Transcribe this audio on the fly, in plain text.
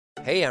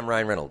Hey, I'm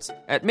Ryan Reynolds.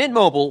 At Mint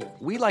Mobile,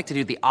 we like to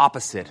do the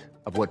opposite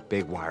of what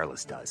Big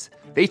Wireless does.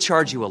 They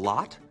charge you a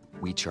lot,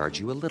 we charge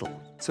you a little.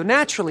 So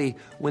naturally,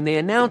 when they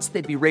announced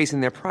they'd be raising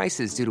their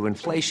prices due to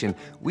inflation,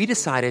 we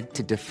decided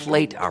to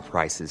deflate our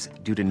prices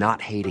due to not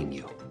hating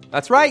you.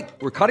 That's right.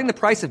 We're cutting the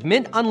price of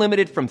Mint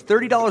Unlimited from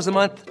 $30 a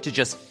month to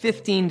just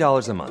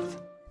 $15 a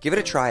month. Give it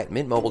a try at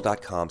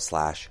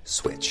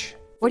mintmobile.com/switch.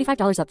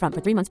 $45 up front for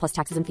 3 months plus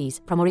taxes and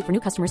fees. Promo rate for new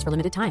customers for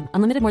limited time.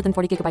 Unlimited more than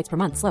 40 gigabytes per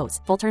month. Slows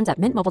full terms at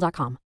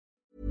mintmobile.com.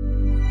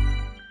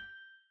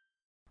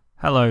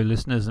 Hello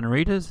listeners and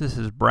readers, this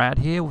is Brad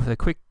here with a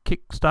quick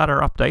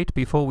Kickstarter update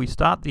before we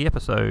start the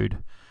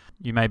episode.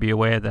 You may be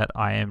aware that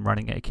I am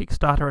running a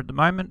Kickstarter at the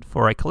moment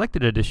for a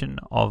collected edition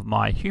of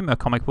my humour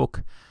comic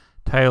book,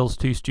 Tales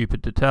Too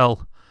Stupid to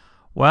Tell.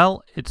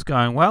 Well, it's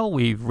going well,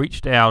 we've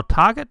reached our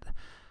target,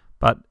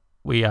 but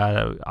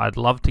I'd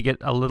love to get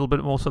a little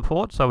bit more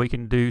support so we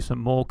can do some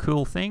more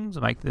cool things,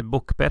 make the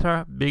book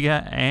better,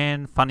 bigger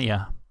and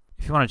funnier.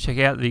 If you want to check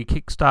out the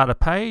Kickstarter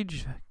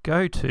page,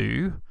 go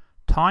to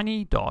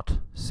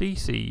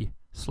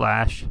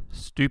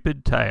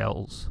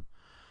tiny.cc/stupidtales.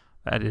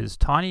 That is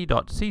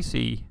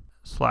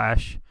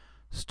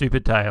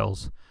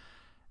tiny.cc/stupidtales.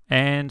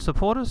 And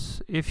support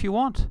us if you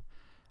want.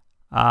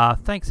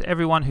 Thanks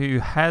everyone who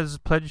has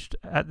pledged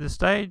at this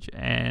stage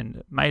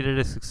and made it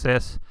a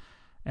success.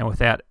 And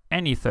without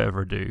any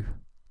further ado,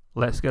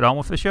 let's get on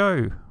with the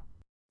show.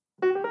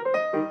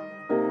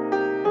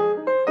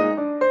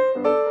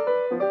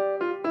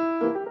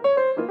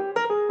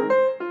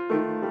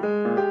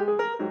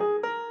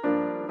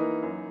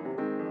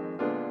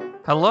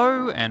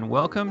 Hello and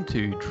welcome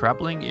to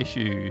Troubling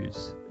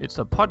Issues. It's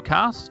a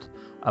podcast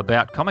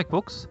about comic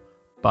books,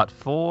 but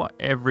for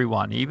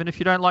everyone. Even if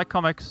you don't like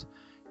comics,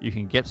 you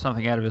can get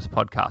something out of this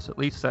podcast. At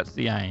least that's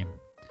the aim.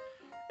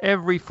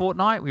 Every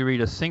fortnight we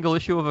read a single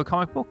issue of a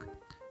comic book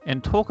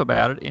and talk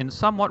about it in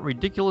somewhat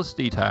ridiculous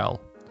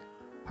detail.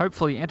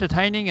 Hopefully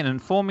entertaining and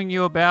informing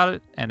you about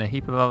it and a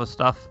heap of other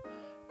stuff.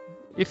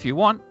 If you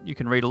want, you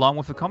can read along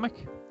with the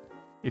comic,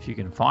 if you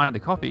can find a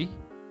copy,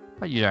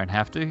 but you don't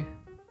have to.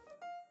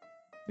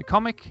 The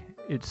comic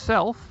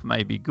itself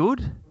may be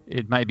good,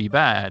 it may be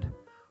bad,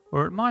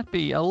 or it might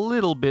be a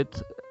little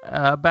bit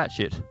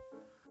batshit,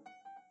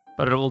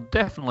 but it will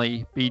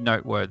definitely be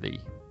noteworthy.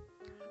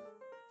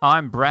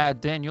 I'm Brad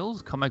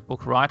Daniels, comic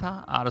book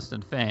writer, artist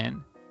and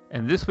fan,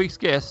 and this week's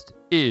guest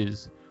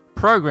is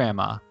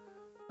programmer,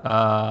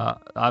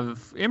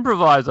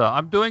 improviser,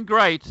 I'm doing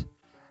great,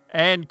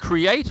 and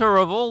creator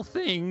of all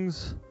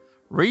things,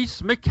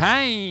 Rhys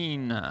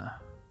McCain.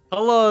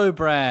 Hello,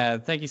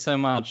 Brad. Thank you so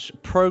much.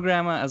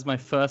 Programmer as my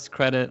first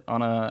credit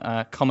on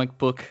a comic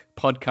book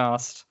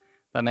podcast.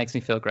 That makes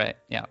me feel great.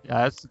 Yeah,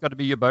 it's got to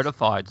be your bona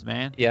fides,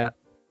 man. Yeah.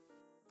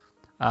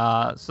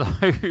 I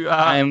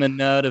am a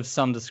nerd of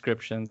some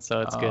description,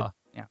 so it's good.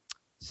 Yeah.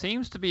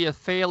 Seems to be a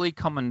fairly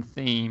common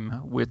theme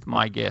with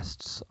my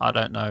guests. I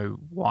don't know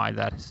why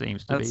that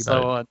seems to be. That's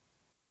so odd.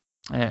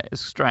 Yeah,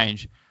 it's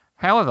strange.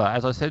 However,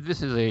 as I said,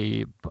 this is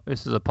a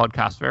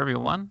podcast for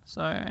everyone.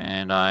 So,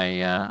 and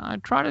I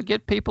try to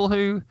get people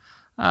who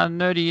are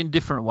nerdy in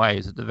different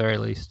ways, at the very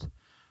least.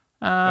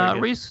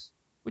 Rhys,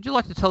 would you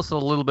like to tell us a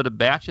little bit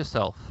about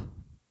yourself?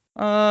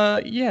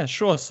 Yeah,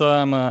 sure. So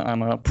I'm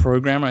a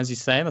programmer, as you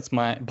say. That's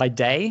my by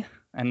day,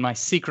 and my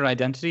secret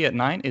identity at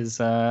night is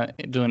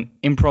doing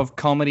improv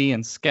comedy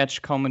and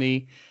sketch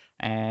comedy,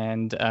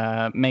 and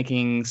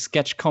making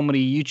sketch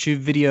comedy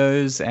YouTube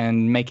videos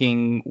and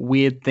making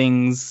weird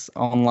things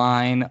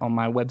online on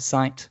my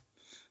website.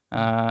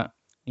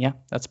 Yeah,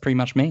 that's pretty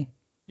much me.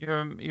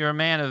 You're a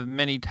man of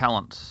many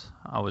talents,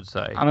 I would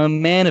say. I'm a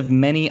man of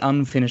many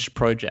unfinished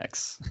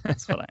projects.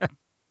 That's what I am.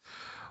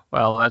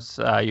 Well, that's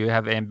you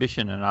have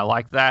ambition, and I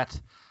like that.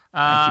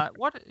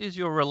 What is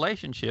your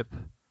relationship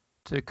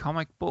to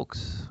comic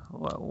books?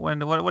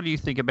 What do you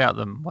think about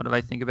them? What do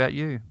they think about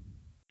you?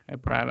 Hey,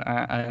 Brad,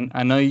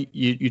 I know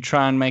you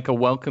try and make a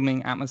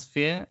welcoming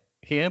atmosphere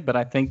here, but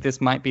I think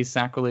this might be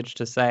sacrilege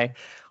to say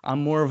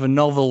I'm more of a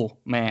novel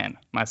man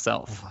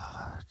myself.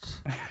 What?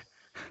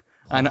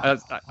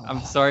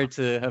 I'm sorry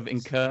to have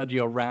incurred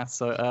your wrath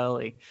so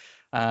early,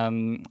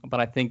 but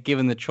I think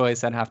given the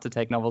choice, I'd have to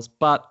take novels.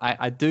 But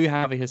I do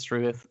have a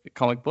history with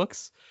comic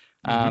books.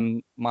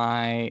 I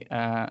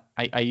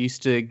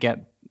used to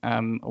get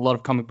a lot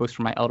of comic books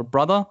from my elder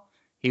brother.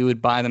 He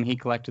would buy them. He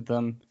collected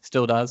them.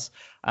 Still does.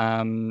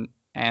 And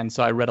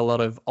so I read a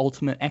lot of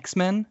Ultimate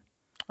X-Men.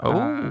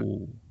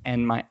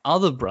 And my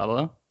other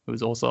brother, who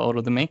was also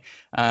older than me,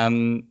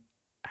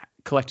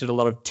 collected a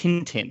lot of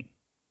Tintin.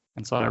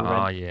 And so I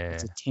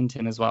read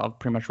Tintin as well. I've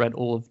pretty much read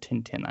all of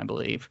Tintin, I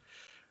believe.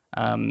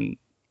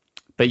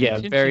 But yeah,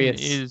 Tintin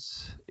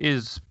various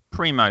is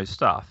primo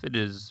stuff. It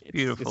is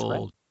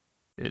beautiful.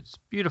 It's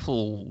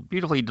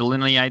beautifully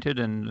delineated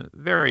and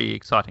very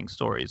exciting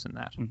stories in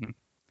that. Mm-hmm.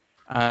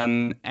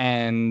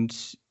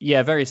 And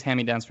yeah, various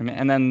hand-me-downs from it.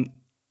 And then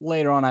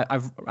later on,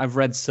 I've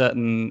read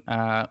certain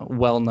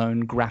well-known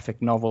graphic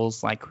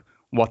novels like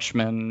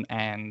Watchmen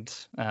and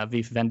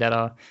V for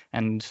Vendetta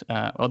and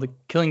or The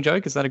Killing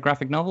Joke. Is that a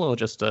graphic novel or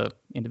just a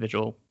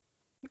individual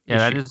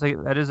Yeah,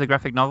 issue. that is a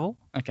graphic novel.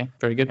 Okay,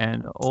 very good.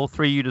 And all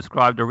three you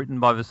described are written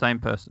by the same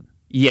person.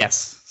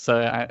 Yes.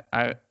 So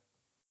I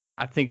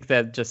think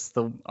they're just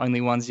the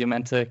only ones you're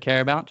meant to care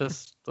about,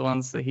 just the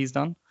ones that he's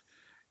done.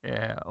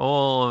 Yeah,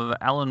 all of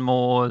Alan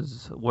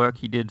Moore's work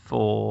he did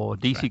for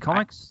DC Right.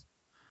 Comics.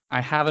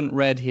 I haven't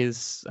read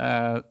his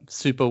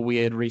super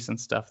weird recent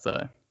stuff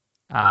though.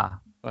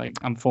 Like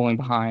I'm falling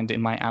behind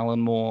in my Alan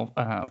Moore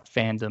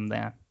fandom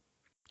there.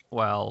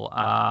 Well,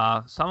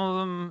 some of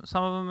them,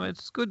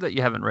 it's good that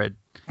you haven't read.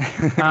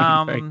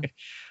 Very good.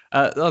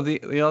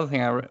 The other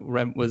thing I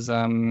read was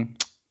Fun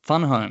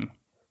Home.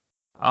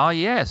 Oh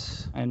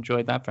yes. I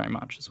enjoyed that very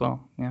much as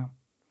well. Yeah.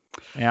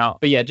 Now,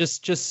 But yeah,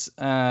 just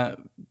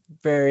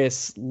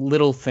various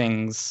little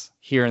things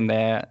here and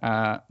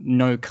there.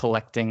 No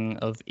collecting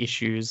of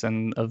issues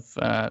and of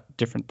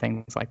different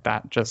things like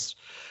that. Just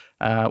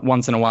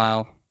once in a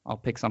while, I'll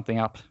pick something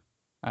up.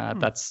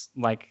 That's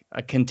like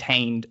a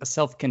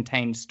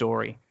self-contained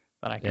story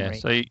that I can read.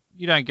 So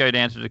you don't go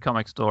down to the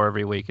comic store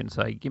every week and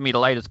say, "Give me the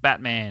latest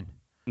Batman."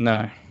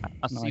 No.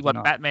 I see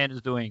what Batman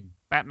is doing.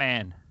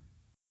 Batman.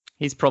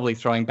 He's probably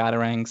throwing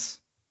batarangs.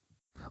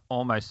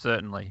 Almost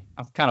certainly.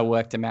 I've kind of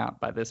worked him out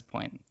by this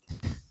point.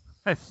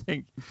 I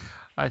think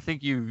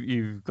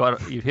you've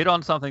hit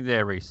on something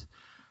there, Reese.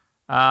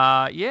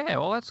 Yeah,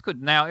 well that's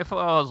good. Now, if I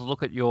was to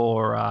look at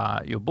your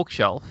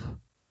bookshelf,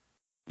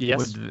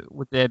 yes,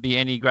 would there be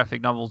any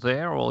graphic novels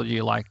there, or do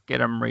you get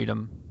them, read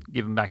them,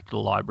 give them back to the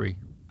library?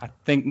 I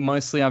think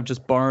mostly I've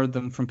just borrowed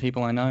them from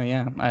people I know.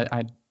 Yeah,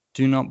 I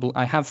do not.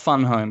 I have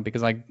Fun Home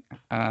because I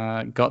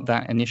got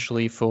that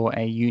initially for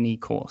a uni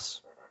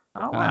course.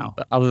 Oh wow!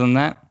 But other than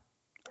that,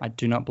 I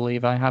do not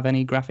believe I have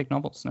any graphic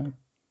novels. No.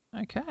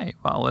 Okay,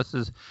 well this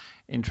is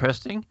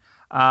interesting.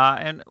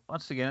 And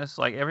once again, it's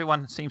like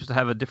everyone seems to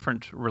have a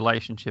different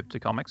relationship to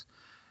comics,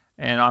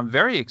 and I'm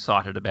very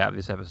excited about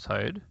this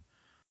episode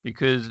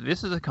because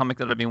this is a comic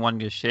that I've been wanting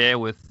to share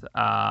with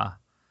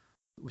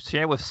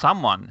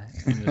someone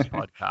in this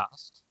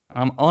podcast.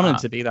 I'm honored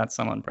to be that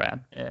someone,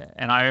 Brad.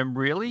 And I am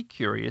really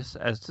curious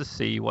as to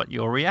see what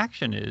your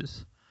reaction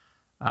is.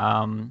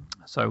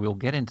 So we'll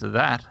get into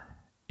that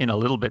in a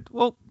little bit.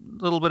 Well,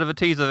 a little bit of a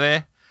teaser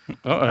there.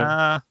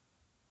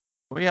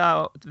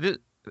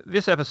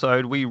 This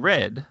episode we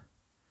read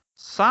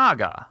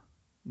Saga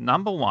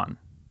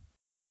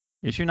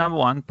issue number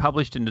 1,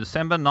 published in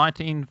December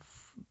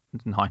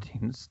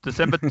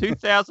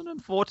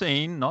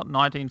 2014, not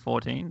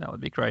 1914. That would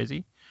be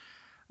crazy.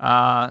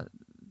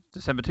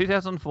 December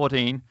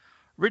 2014,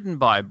 written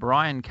by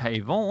Brian K.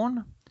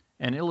 Vaughan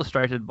and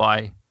illustrated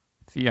by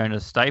Fiona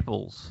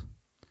Staples.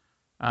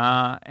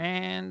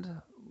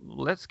 And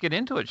let's get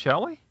into it,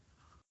 shall we?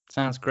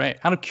 Sounds great.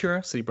 Out of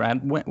curiosity,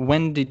 Brad,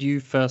 when did you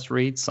first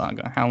read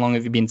Saga? How long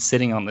have you been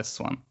sitting on this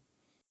one?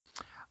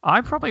 I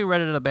probably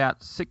read it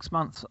about 6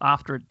 months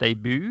after it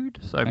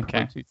debuted, so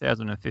probably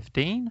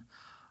 2015.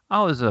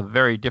 I was a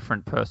very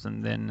different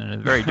person then, in a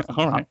very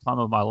different time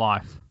of my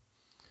life.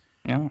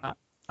 Yeah.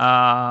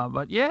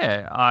 But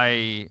yeah,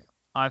 I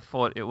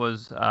thought it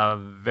was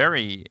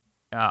very.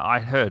 I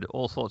heard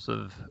all sorts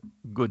of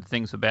good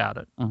things about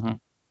it. Mm-hmm.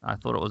 I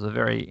thought it was a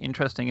very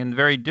interesting and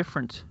very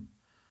different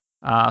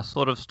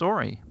sort of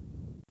story.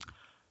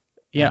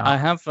 Yeah, I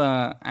have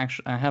I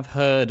have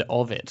heard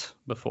of it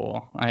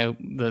before.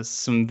 There's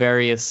some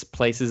various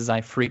places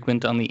I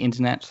frequent on the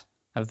internet.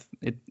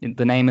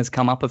 The name has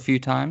come up a few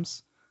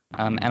times,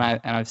 and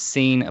I've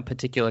seen a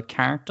particular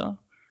character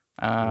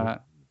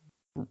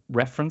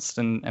referenced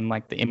and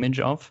like the image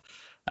of,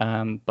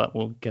 but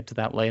we'll get to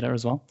that later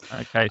as well.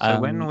 Okay, so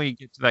when we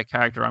get to that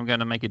character, I'm going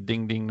to make a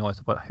ding ding noise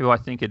about who I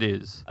think it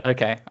is.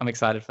 Okay, I'm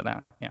excited for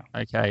that. Yeah.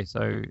 Okay,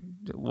 so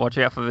watch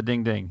out for the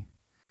ding ding.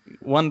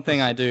 One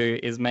thing I do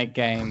is make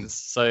games,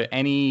 so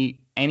any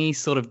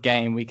sort of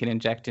game we can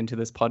inject into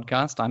this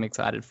podcast, I'm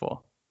excited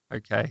for.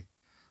 Okay,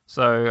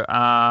 so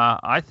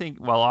I think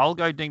I'll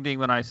go ding ding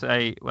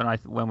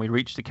when we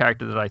reach the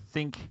character that I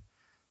think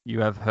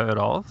you have heard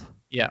of.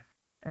 Yeah.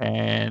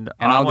 And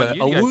I'll go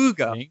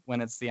awooga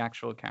when it's the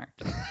actual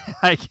character.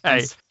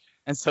 Okay.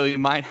 And so you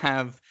might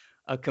have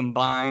a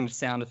combined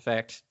sound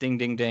effect, ding,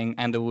 ding, ding,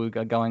 and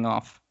awooga going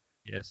off.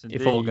 Yes,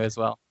 indeed. If all goes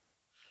well.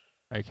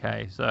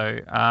 Okay, so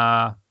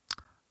I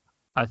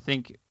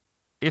think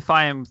if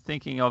I am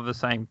thinking of the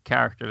same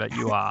character that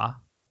you are,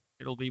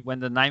 it'll be when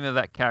the name of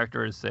that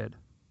character is said.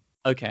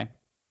 Okay.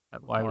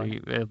 That way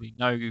there'll be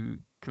no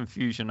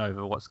confusion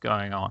over what's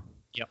going on.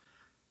 Yep.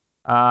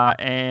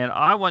 And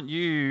I want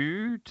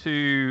you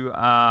to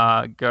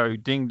go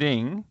ding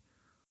ding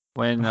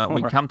when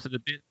we come to the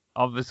bit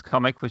of this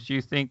comic which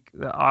you think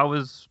that I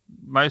was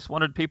most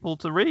wanted people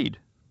to read.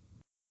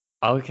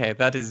 Okay,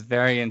 that is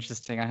very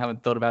interesting. I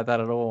haven't thought about that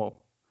at all.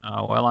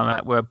 Oh,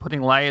 well, we're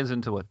putting layers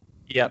into it.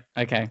 Yep.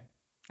 Okay.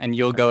 And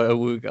you'll go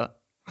awooga.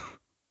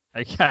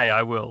 Okay,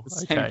 I will. At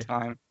the same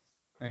time.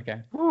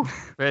 Okay. Whew,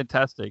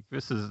 fantastic.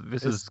 This is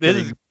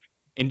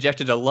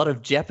injected a lot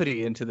of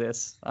jeopardy into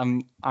this.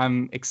 I'm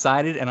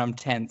excited and I'm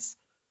tense.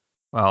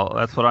 Well,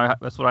 that's what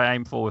I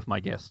aim for with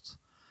my guests.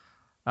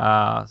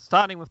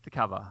 Starting with the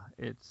cover,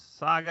 it's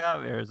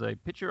Saga. There is a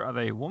picture of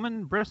a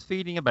woman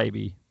breastfeeding a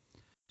baby.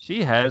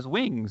 She has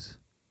wings,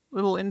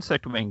 little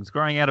insect wings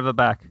growing out of her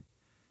back.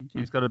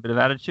 She's got a bit of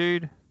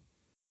attitude.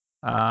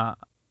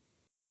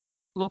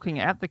 Looking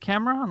at the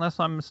camera, unless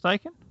I'm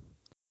mistaken.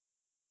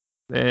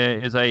 There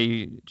is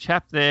a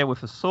chap there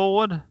with a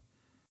sword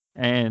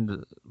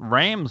and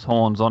ram's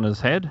horns on his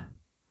head.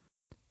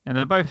 And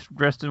they're both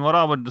dressed in what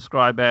I would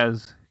describe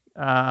as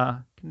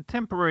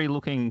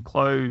contemporary-looking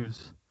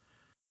clothes,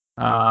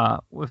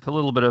 with a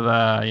little bit of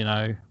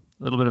a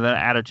little bit of an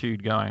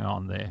attitude going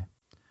on there.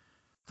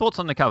 Thoughts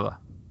on the cover?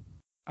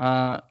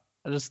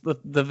 Just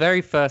the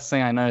very first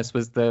thing I noticed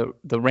was the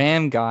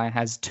ram guy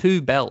has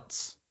two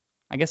belts.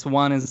 I guess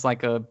one is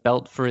like a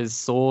belt for his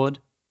sword.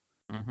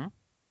 Mm-hmm.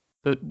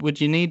 But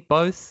would you need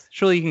both?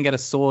 Surely you can get a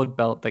sword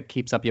belt that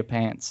keeps up your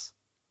pants.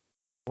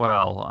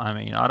 Well, I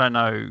mean, I don't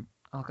know.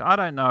 I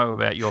don't know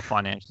about your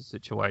financial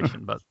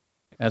situation, but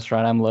that's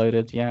right. I'm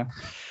loaded. Yeah.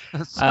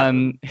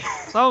 Some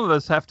of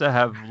us have to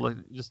have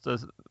just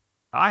as.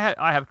 I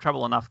have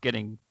trouble enough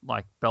getting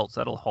like belts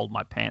that'll hold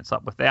my pants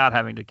up without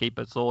having to keep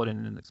a sword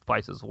in its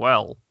place as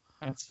well.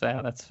 That's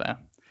fair.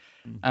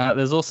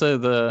 There's also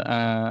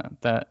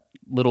that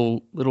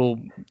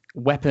little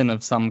weapon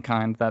of some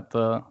kind that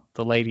the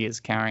lady is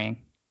carrying.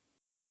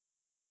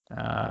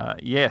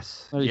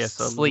 Yes. Very yes.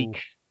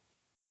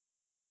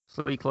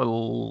 Sleek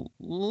Little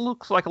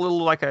looks like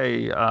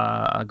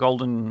a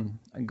golden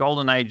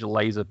age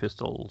laser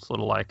pistol, sort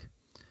of like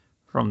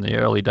from the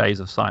early days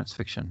of science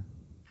fiction.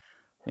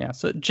 Yeah.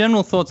 So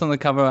general thoughts on the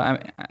cover.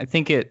 I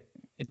think it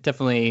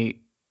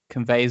definitely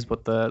conveys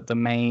what the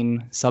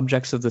main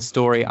subjects of the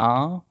story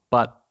are.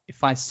 But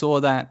if I saw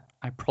that,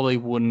 I probably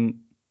wouldn't.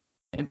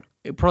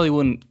 It probably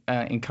wouldn't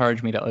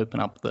encourage me to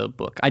open up the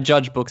book. I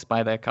judge books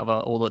by their cover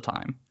all the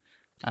time.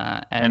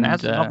 And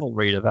as a novel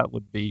reader, that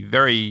would be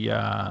very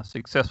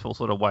successful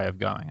sort of way of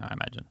going, I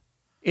imagine.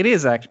 It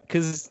is, actually,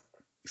 because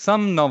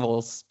some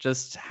novels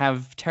just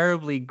have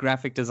terribly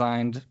graphic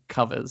designed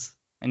covers,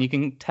 and you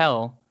can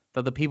tell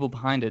that the people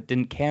behind it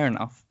didn't care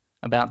enough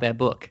about their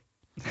book.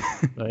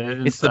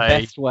 It's the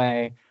best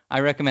way.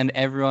 I recommend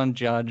everyone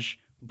judge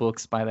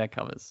books by their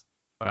covers.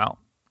 Well,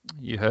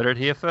 you heard it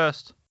here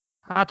first.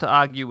 Hard to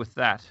argue with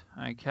that.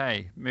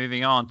 Okay,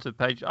 moving on to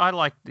page. I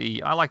like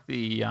the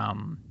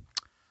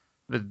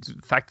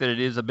fact that it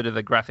is a bit of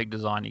a graphic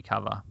designy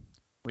cover,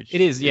 which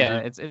it is. Yeah,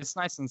 it's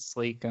nice and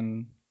sleek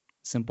and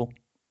simple.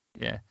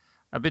 Yeah,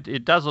 a bit.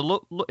 It does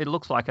look. It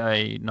looks like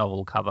a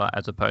novel cover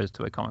as opposed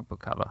to a comic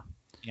book cover.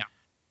 Yeah.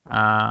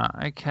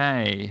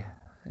 Okay,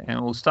 and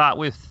we'll start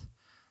with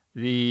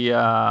the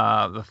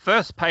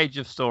first page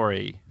of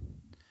story.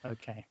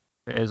 Okay.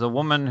 There's a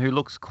woman who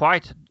looks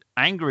quite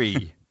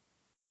angry.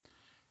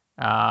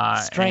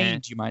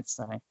 Strange, you might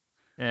say.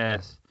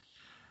 Yes.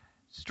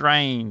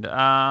 Strained.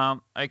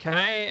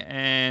 Okay,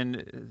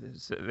 and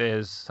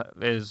there's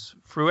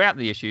throughout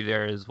the issue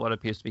there is what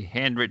appears to be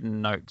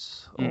handwritten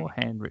notes or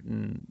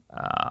handwritten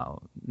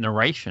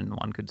narration,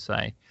 one could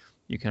say.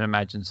 You can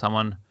imagine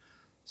someone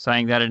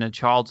saying that in a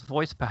child's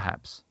voice,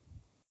 perhaps.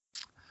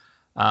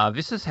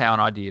 This is how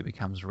an idea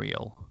becomes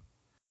real.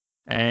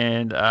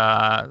 And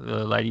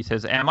the lady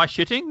says, "Am I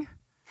shitting?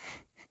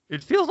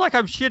 It feels like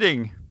I'm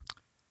shitting.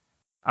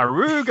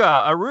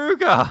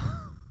 Aruga."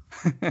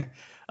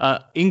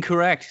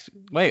 Incorrect.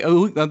 Wait,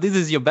 this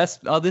is your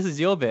best. Oh, this is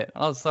your bit.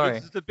 Oh, sorry.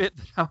 This is the bit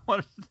that I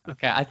wanted to...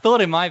 Okay, I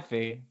thought it might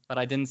be, but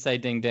I didn't say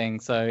ding ding,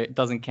 so it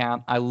doesn't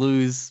count. I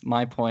lose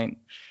my point.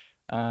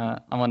 I'm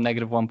on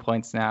 -1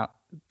 points now.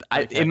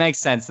 Okay. It makes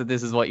sense that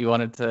this is what you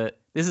wanted to...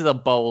 This is a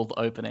bold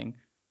opening.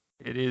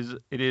 It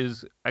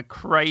is a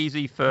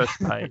crazy first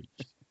page.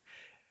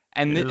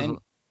 and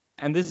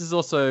this is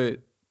also...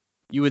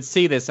 You would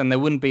see this, and there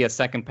wouldn't be a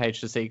second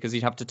page to see because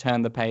you'd have to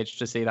turn the page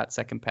to see that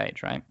second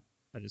page, right?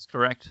 That is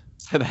correct.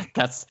 So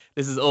this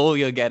is all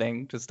you're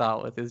getting to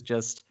start with is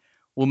just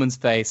woman's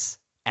face.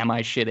 Am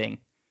I shitting?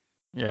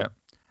 Yeah.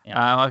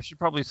 I should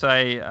probably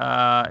say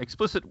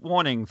explicit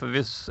warning for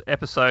this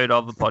episode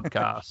of the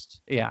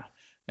podcast. Yeah.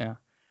 Yeah.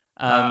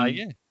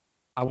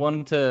 I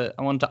wanted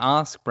to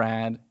ask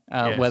Brad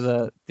Yes.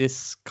 whether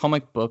this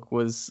comic book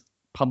was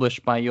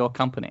published by your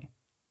company.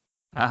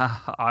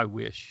 I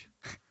wish.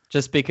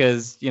 Just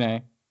because,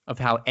 of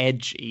how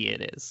edgy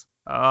it is.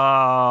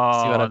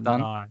 Oh, see what I've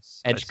done?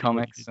 Nice. Edge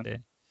Comics.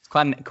 It's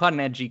quite an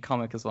edgy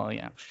comic as well,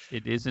 yeah.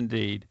 It is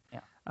indeed. Yeah.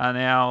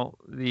 Now,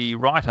 the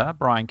writer,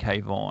 Brian K.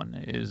 Vaughan,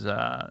 is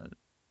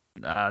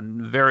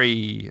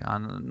very,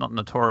 not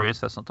notorious,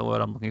 that's not the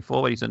word I'm looking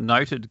for, but he's a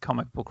noted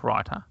comic book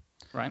writer.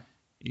 Right.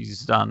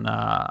 He's done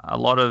a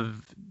lot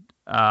of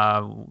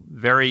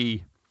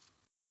very,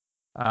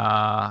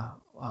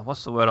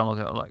 what's the word I'm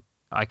looking at?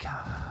 I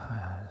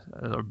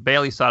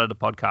barely started a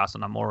podcast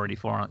and I'm already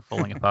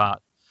falling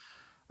apart.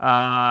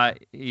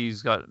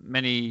 He's got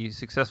many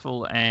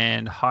successful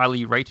and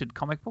highly rated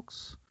comic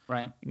books,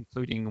 right?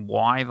 Including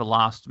Y: The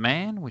Last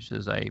Man, which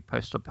is a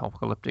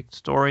post-apocalyptic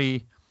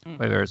story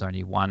where there is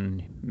only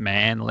one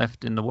man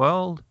left in the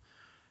world,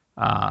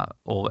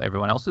 all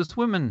everyone else is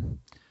women.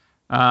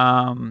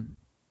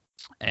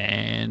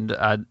 and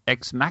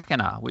Ex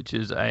Machina, which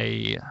is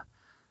a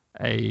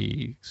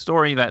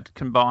story that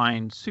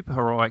combines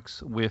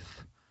superheroics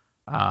with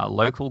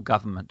local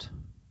government.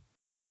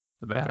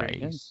 About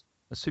a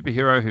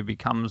superhero who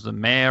becomes the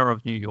mayor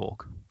of New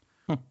York.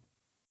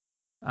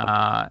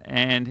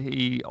 And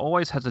he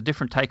always has a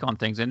different take on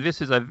things. And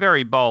this is a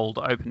very bold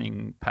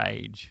opening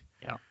page.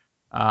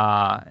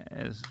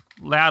 Is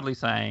loudly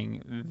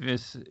saying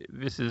this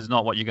is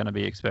not what you're going to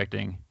be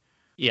expecting.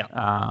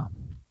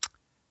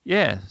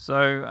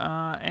 So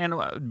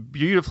and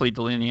beautifully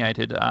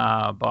delineated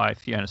by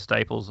Fiona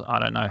Staples. I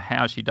don't know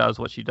how she does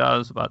what she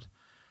does, but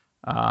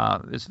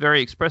it's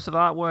very expressive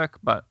artwork.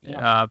 But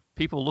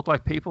people look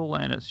like people,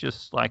 and it's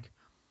just like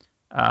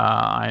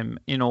I'm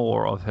in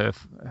awe of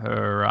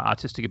her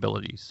artistic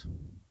abilities.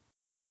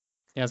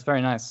 Yeah, it's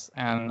very nice.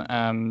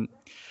 And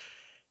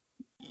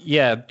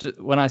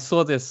when I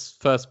saw this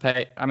first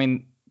page, I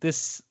mean,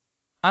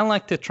 I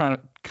like to try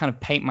to kind of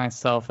paint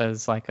myself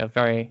as like a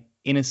very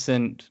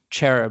innocent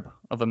cherub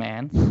of a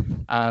man.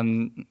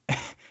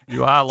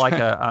 You are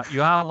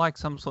like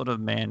some sort of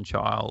man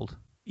child.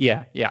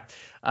 Yeah.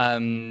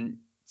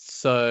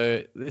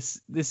 So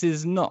this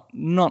is not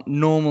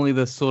normally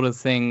the sort of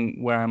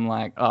thing where I'm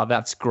like, oh,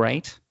 that's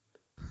great,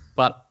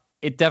 but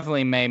it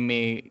definitely made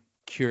me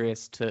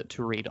curious to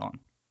read on.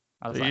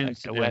 I was like,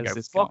 okay, where's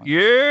this going?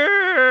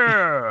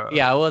 Yeah.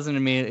 Yeah, I wasn't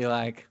immediately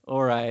like,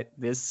 all right,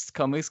 this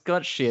comic's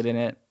got shit in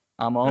it.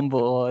 I'm on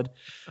board,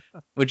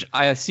 which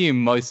I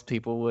assume most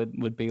people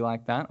would be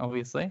like that,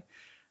 obviously.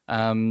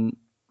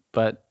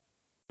 But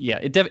yeah,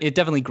 it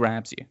definitely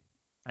grabs you.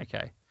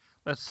 Okay,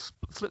 let's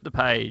flip the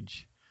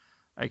page.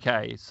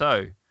 Okay,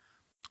 so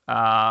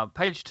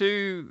page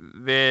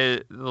 2,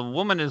 the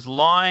woman is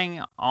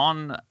lying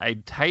on a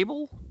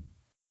table,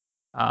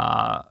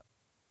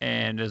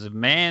 and there's a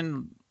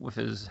man with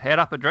his head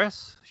up a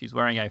dress. She's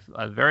wearing a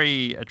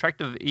very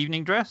attractive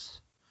evening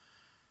dress.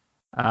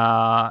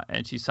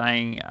 And she's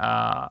saying,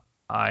 I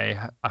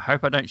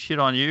hope I don't shit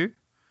on you.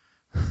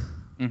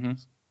 Mm-hmm.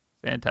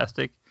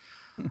 Fantastic.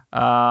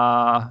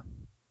 The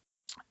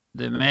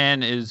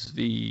man is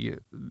the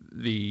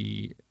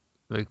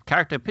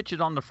character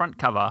pictured on the front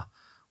cover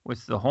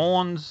with the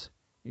horns.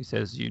 He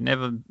says, you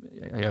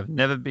have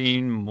never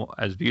been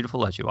as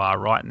beautiful as you are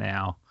right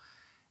now.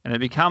 And it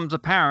becomes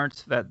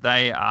apparent that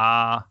they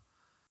are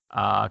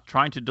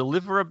trying to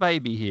deliver a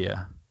baby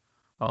here.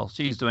 Well,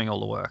 she's doing all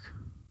the work.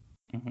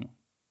 Mm-hmm.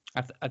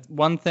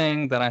 One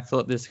thing that I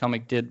thought this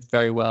comic did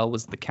very well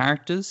was the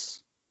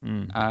characters.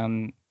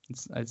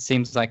 It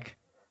seems like,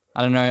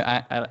 I don't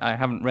know, I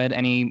haven't read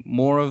any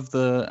more of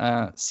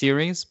the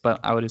series, but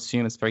I would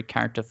assume it's very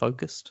character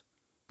focused.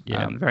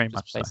 Yeah, very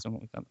much based so. on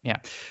what we've done. Yeah.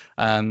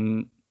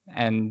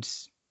 And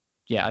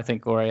yeah, I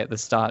think Ori at the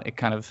start, it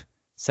kind of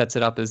sets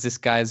it up as this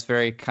guy's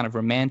very kind of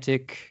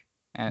romantic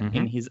and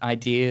in his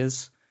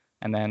ideas,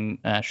 and then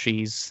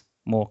she's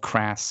more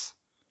crass.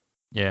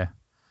 Yeah.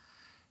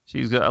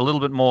 She's got a little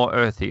bit more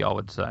earthy, I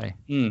would say.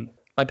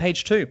 By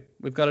page 2,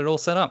 we've got it all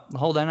set up, the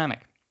whole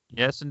dynamic.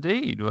 Yes,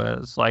 indeed. Well,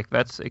 it's like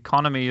that's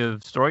economy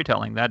of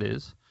storytelling, that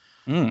is.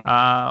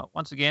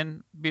 Once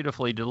again,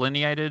 beautifully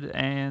delineated,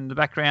 and the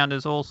background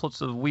is all sorts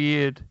of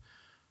weird,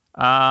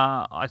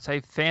 I'd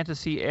say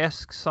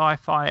fantasy-esque,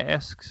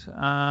 sci-fi-esque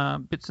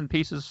bits and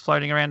pieces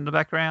floating around in the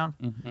background.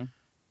 Mm-hmm.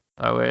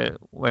 So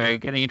we're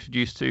getting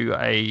introduced to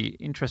a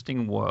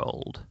interesting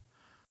world.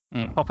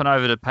 Popping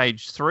over to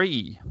page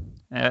 3.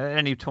 At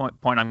any point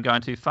I'm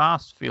going too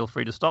fast, feel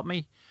free to stop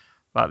me.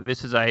 But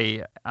this is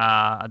a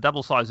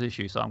double-sized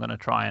issue, so I'm going to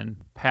try and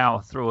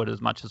power through it as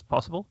much as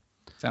possible.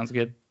 Sounds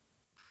good.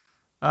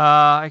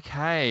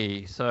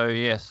 Okay, so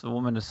yes, the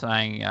woman is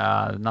saying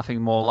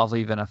nothing more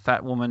lovely than a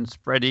fat woman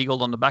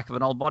spread-eagled on the back of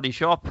an old body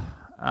shop.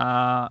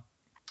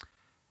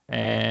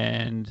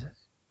 And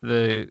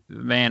the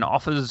man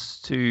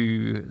offers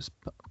to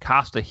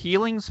cast a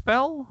healing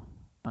spell.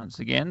 Once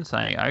again,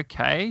 saying,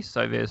 okay,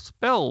 so there's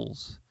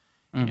spells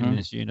in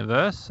this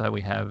universe. So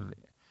we have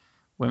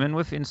women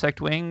with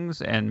insect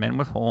wings and men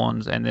with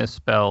horns, and there's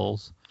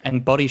spells.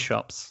 And body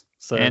shops.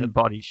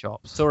 Body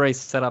shops. It's already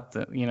set up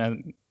that,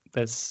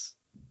 there's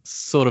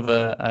sort of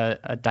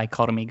a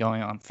dichotomy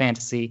going on,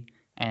 fantasy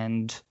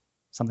and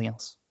something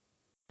else.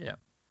 Yeah.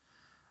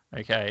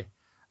 Okay.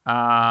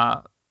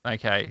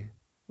 Okay.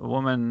 The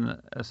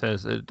woman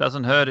says, it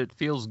doesn't hurt, it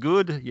feels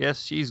good.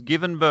 Yes, she's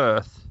given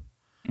birth.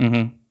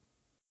 Mm-hmm.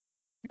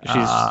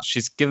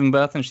 She's given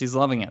birth and she's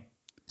loving it.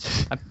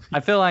 I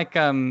feel like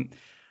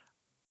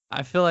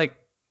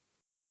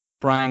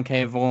Brian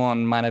K.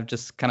 Vaughan might have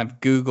just kind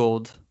of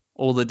Googled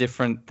all the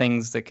different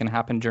things that can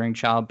happen during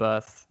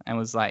childbirth and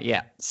was like,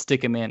 yeah, stick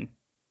them in.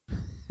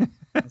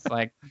 It's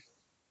like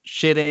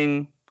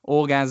shitting,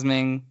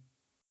 orgasming,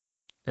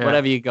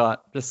 whatever you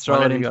got, just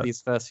throw it into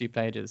these first few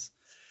pages.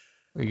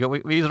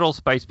 These are all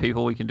space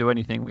people. We can do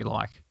anything we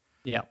like.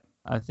 Yeah.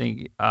 I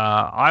think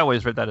I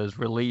always read that as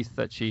relief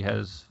that she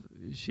has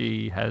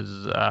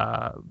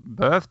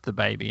birthed the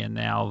baby and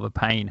now the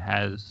pain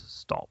has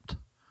stopped.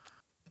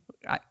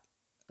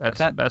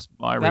 That's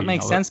my reading. That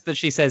makes sense, but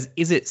she says,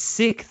 is it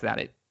sick that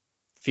it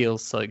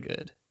feels so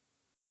good?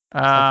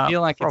 I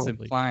feel like probably.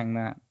 it's implying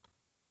that.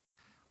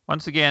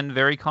 Once again,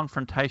 very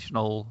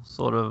confrontational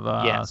sort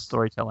of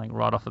storytelling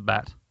right off the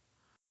bat.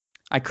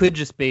 I could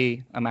just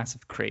be a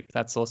massive creep.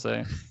 That's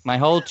also my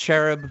whole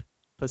cherub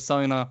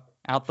persona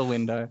out the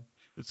window.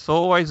 It's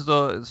always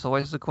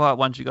the quiet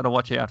ones you got to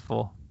watch out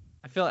for.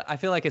 I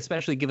feel like,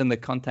 especially given the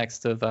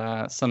context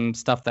of some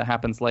stuff that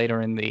happens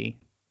later in the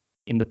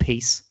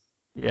piece.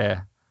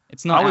 Yeah,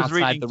 it's not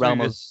outside the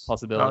realm of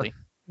possibility.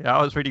 I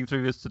was reading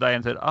through this today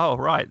and said, "Oh,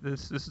 right,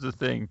 this is the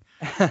thing.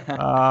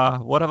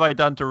 What have I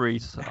done to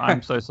Reese?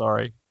 I'm so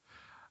sorry."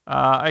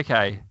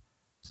 Okay,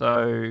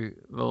 so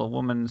the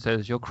woman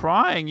says, "You're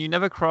crying. You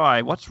never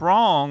cry. What's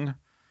wrong?"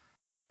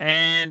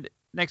 And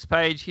next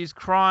page, he's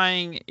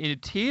crying in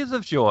tears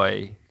of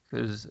joy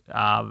because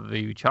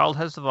the child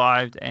has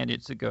survived and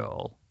it's a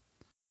girl.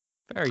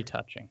 Very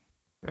touching.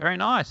 Very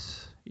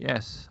nice.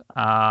 Yes.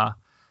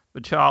 The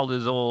child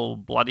is all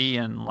bloody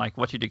and like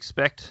what you'd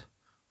expect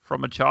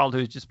from a child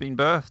who's just been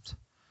birthed.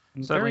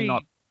 Certainly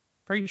not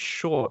very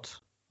short.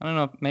 I don't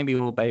know if maybe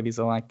all babies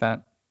are like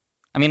that.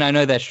 I mean, I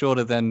know they're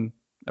shorter than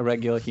a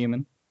regular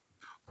human.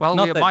 Well,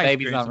 not yeah, that my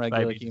babies aren't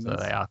regular babies,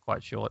 humans. So they are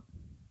quite short.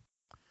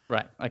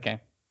 Right. Okay,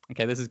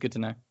 this is good to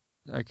know.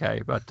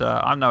 Okay, but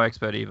I'm no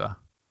expert either.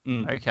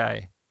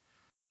 Okay.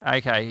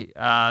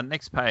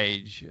 Next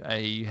page.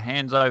 He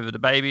hands over the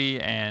baby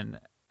and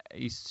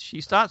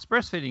she starts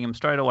breastfeeding him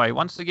straight away.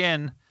 Once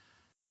again,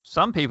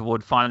 some people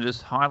would find this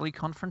highly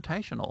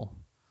confrontational.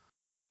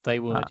 They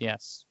would,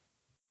 yes.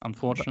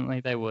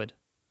 Unfortunately, they would.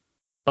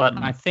 But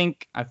I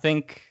think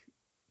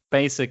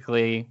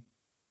basically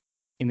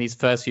in these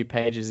first few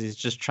pages, he's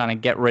just trying to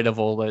get rid of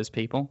all those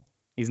people.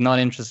 He's not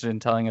interested in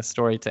telling a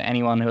story to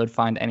anyone who would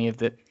find any of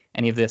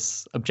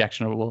this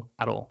objectionable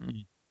at all.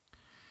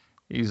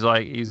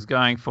 He's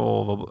going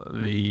for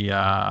the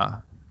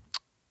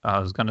I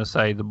was going to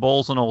say the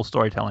balls and all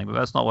storytelling, but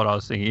that's not what I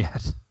was thinking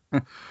yet.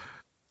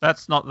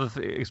 That's not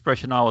the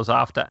expression I was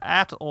after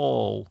at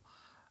all.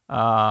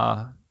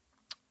 I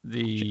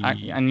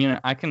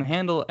can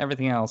handle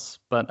everything else,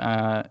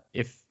 but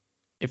if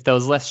there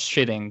was less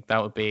shitting,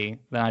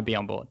 then I'd be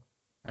on board.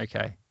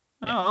 Okay.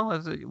 Yeah. Oh,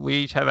 well, we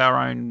each have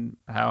our own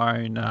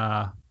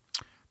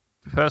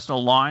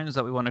personal lines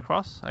that we want to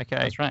cross. Okay.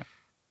 That's right.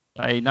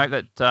 They note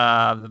that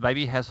the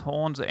baby has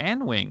horns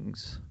and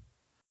wings,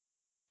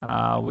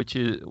 which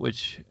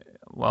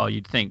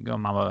you'd think your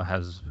mama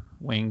has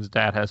wings,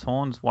 dad has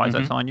horns. Why is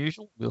that so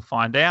unusual? We'll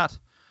find out.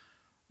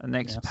 The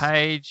next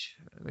page,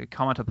 they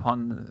comment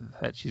upon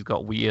that she's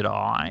got weird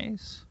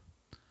eyes.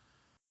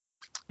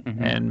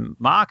 And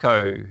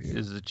Marco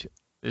is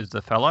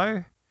the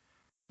fellow.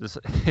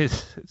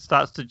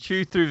 Starts to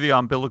chew through the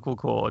umbilical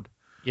cord.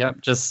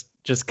 Yep,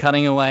 just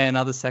cutting away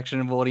another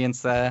section of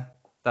audience there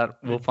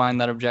that will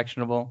find that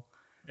objectionable.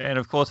 And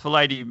of course, the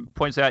lady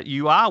points out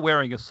you are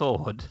wearing a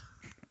sword.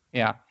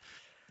 Yeah,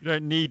 you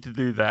don't need to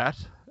do that.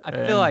 I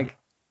feel like,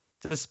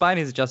 despite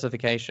his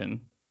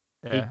justification,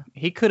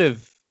 he could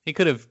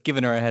have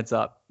given her a heads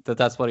up that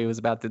that's what he was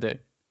about to do.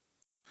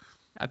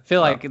 I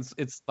feel like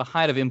it's the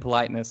height of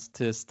impoliteness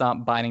to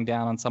start biting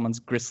down on someone's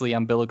gristly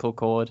umbilical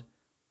cord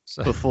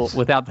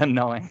without them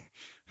knowing.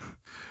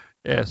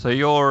 Yeah, so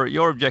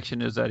your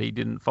objection is that he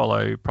didn't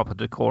follow proper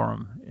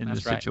decorum in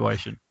this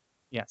situation.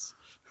 Yes.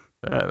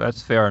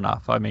 That's fair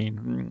enough. I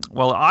mean,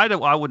 well,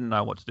 I wouldn't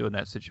know what to do in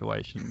that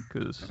situation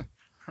because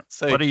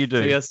what do you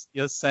do? So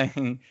you're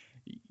saying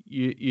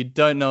you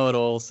don't know at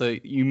all, so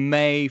you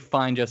may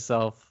find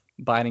yourself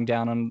biting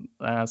down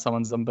on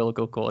someone's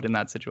umbilical cord in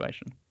that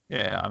situation.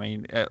 Yeah, I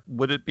mean,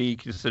 would it be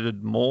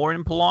considered more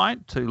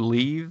impolite to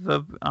leave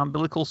the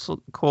umbilical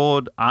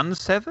cord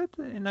unsevered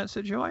in that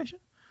situation?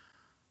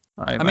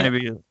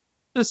 Maybe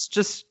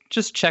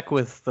just check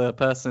with the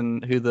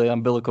person who the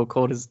umbilical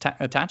cord is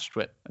attached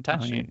to.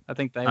 I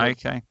think they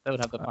would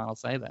have the final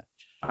say there.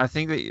 I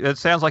think that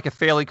sounds like a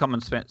fairly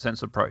common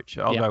sense approach.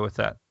 I'll go with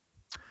that.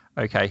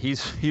 Okay,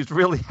 he's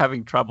really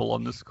having trouble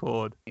on this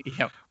cord.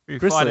 Yeah,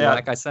 gristly,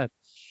 like I said.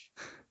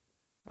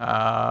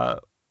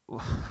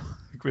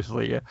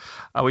 Gristly, yeah.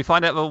 We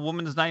find out the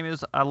woman's name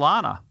is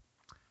Alana,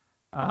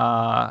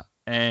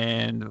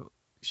 and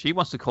she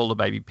wants to call the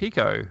baby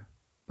Pico,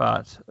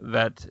 but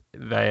that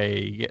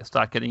they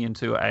start getting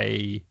into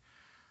a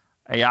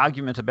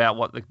argument about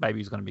what the baby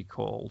is going to be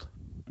called.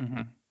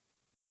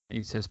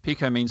 He says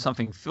Pico means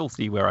something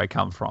filthy where I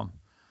come from.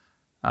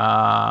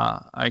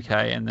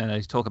 Okay, and then they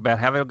talk about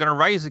how they're going to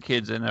raise the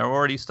kids, and they're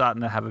already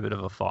starting to have a bit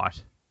of a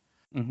fight.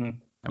 And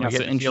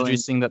so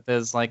introducing that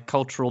there's like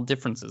cultural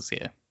differences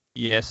here.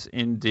 Yes,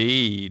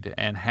 indeed.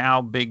 And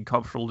how big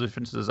cultural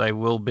differences they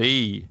will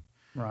be.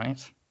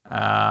 Right.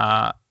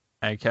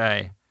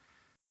 Okay.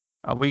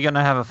 Are we going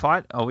to have a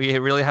fight? Are we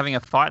really having a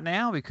fight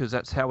now? Because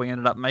that's how we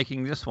ended up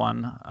making this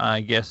one.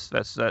 I guess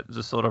that's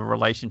the sort of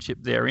relationship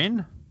they're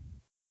in.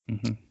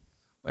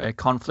 Where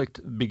conflict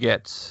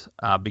begets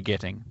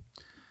begetting.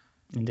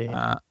 Indeed.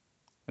 And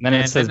then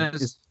it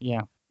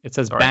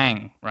says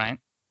bang, right?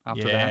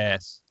 After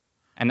that.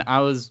 And I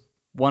was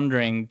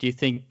wondering, do you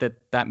think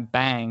that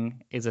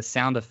bang is a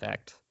sound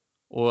effect,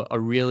 or a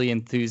really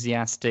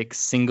enthusiastic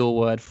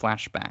single-word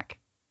flashback.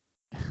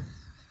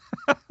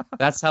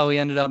 That's how we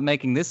ended up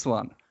making this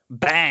one.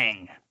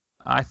 Bang!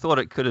 I thought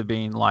it could have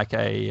been like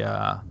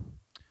a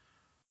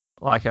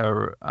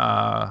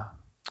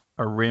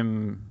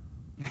rim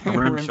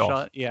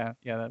shot. Yeah,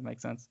 that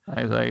makes sense.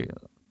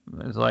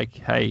 It's like,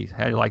 hey,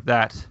 how do you like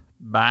that?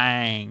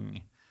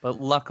 Bang!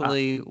 But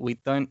luckily, we're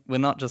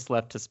not just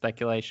left to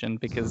speculation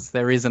because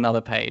there is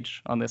another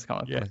page on this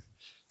comic book.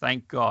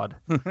 Thank God.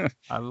 It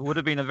would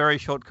have been a very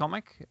short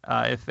comic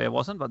if there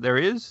wasn't, but there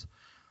is.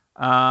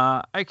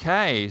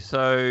 Okay,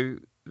 so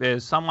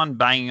there's someone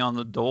banging on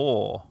the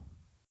door.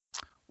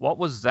 What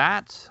was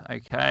that?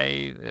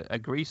 Okay, a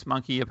grease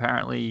monkey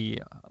apparently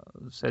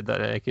said that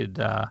they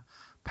could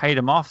pay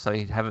them off so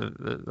he'd have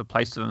a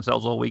place to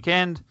themselves all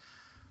weekend.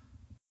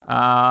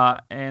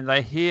 And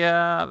they hear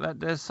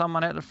that there's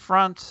someone at the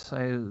front.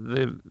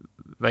 They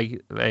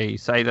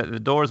say that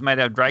the door is made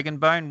out of dragon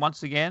bone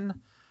once again.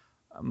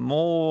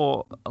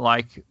 More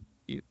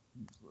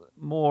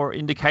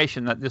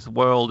indication that this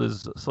world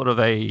is sort of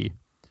a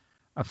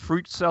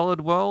fruit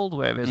salad world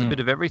where there's a bit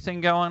of everything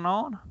going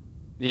on.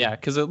 Yeah,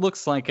 because it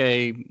looks like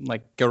a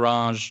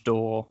garage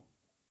door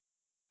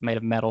made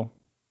of metal.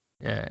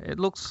 Yeah, it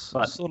looks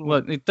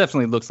it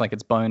definitely looks like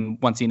it's bone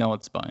once you know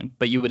it's bone,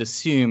 but you would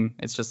assume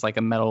it's just like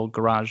a metal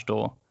garage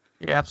door.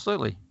 Yeah,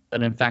 absolutely.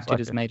 But in fact, it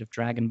is made of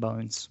dragon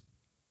bones.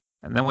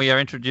 And then we are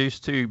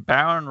introduced to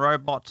Baron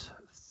Robot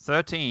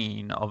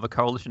 13 of the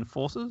Coalition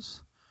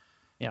forces.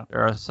 Yeah.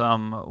 There are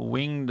some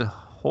winged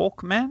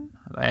hawkmen.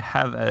 They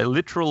have a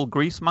literal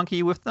grease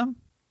monkey with them.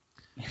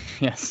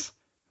 Yes.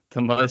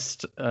 The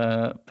most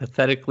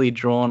pathetically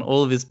drawn.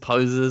 All of his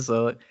poses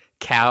are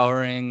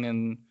cowering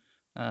and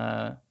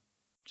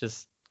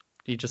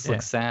he just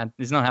looks sad.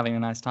 He's not having a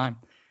nice time.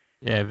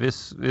 Yeah,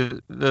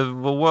 the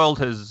world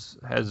has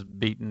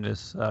beaten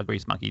this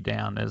grease monkey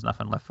down. There's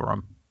nothing left for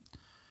him.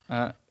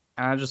 And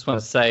I just want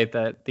to say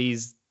that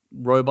these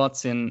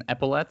robots in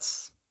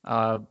epaulets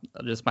are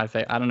just my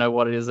favorite. I don't know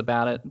what it is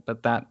about it,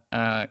 but that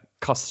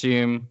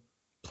costume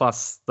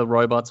plus the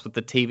robots with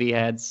the TV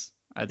heads,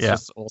 it's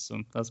just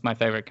awesome. That's my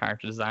favorite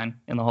character design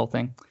in the whole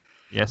thing.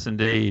 Yes,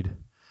 indeed.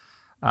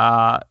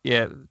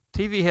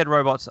 TV head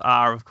robots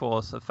are, of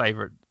course, a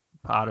favorite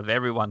part of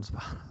everyone's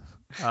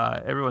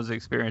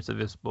experience of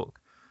this book.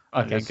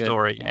 Okay, this good.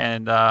 Story. Yeah.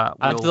 And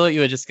I thought you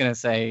were just going to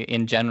say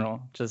in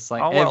general, just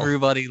like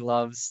everybody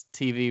loves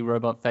TV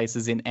robot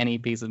faces in any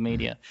piece of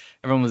media.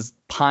 Everyone was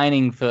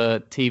pining for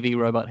TV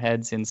robot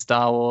heads in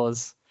Star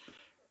Wars.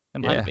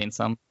 There might have been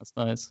some, I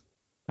suppose.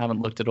 I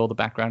haven't looked at all the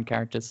background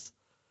characters.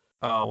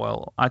 Oh,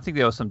 well, I think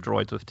there were some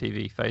droids with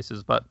TV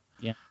faces, but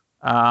yeah.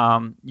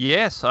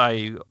 Yes,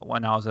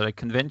 when I was at a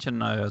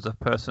convention, I was a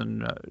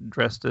person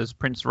dressed as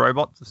Prince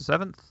Robot the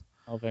 7th.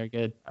 Oh, very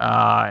good.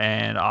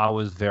 And I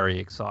was very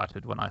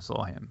excited when I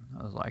saw him.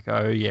 I was like,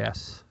 "Oh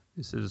yes,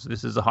 this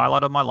is the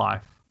highlight of my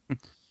life."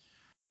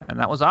 And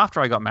that was after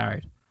I got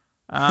married.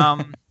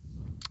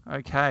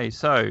 Okay,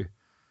 so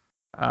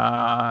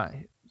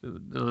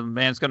the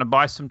man's going to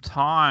buy some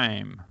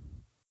time.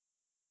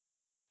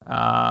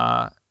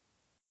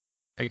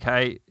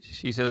 Okay,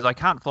 she says, "I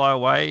can't fly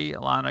away.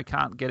 Alana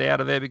can't get out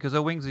of there because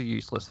her wings are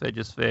useless. They're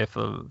just there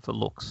for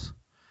looks."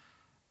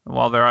 And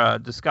while they're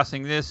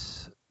discussing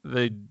this,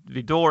 the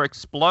door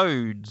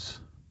explodes.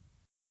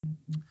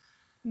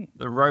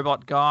 The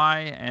robot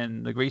guy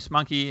and the grease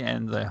monkey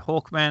and the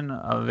hawkmen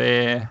are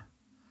there.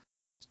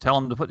 Tell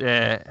them to put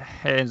their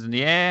hands in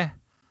the air.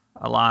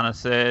 Alana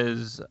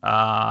says,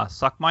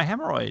 "Suck my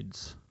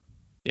hemorrhoids."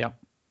 Yeah.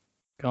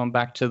 Going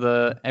back to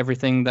the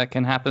everything that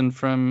can happen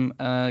from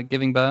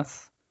giving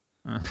birth.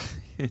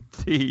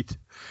 Indeed.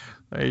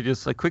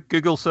 Just a quick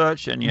Google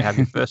search and you have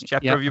your first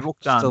chapter of your book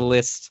done. Just a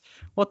list.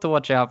 What to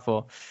watch out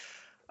for.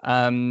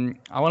 I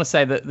want to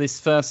say that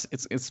this first,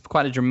 it's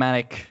quite a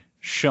dramatic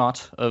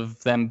shot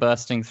of them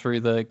bursting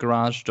through the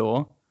garage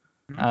door.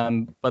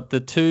 But the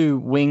two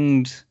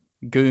winged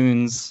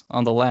goons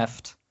on the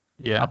left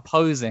are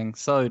posing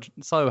so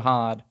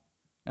hard.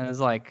 And it's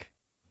like,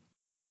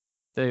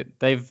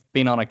 they've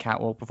been on a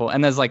catwalk before.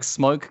 And there's like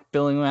smoke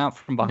billowing out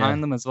from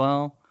behind them as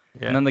well.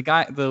 Yeah. And then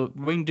the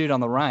winged dude on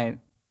the right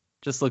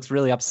just looks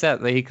really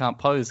upset that he can't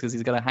pose because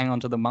he's got to hang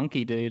on to the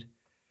monkey dude.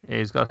 Yeah,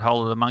 he's got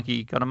hold of the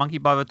monkey. Got a monkey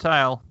by the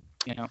tail.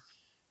 Yeah.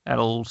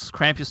 That'll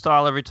cramp your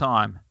style every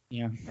time.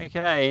 Yeah.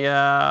 Okay.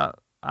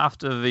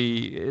 After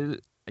they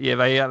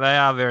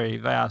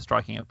are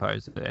striking a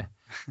pose there.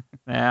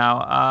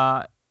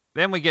 Now,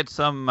 then we get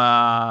some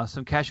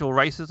casual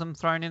racism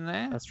thrown in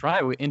there. That's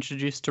right. We're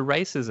introduced to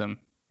racism.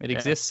 It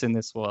exists in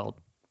this world.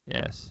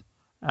 Yes.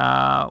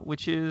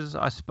 Which is,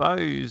 I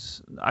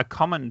suppose, a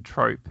common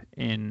trope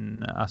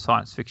in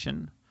science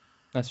fiction.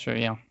 That's true,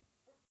 yeah.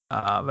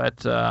 That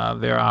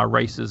there are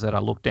races that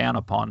are looked down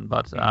upon,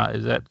 but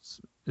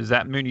is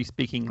that Mooney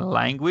speaking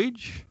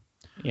language?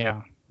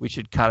 Yeah. We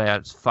should cut out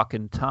its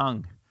fucking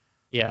tongue.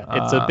 Yeah,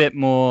 it's a bit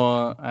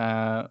more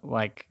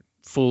like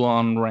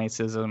full-on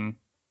racism,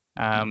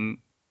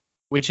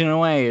 which in a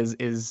way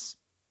is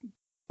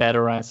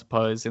better, I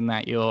suppose, in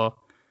that you're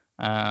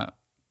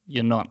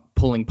you're not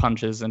pulling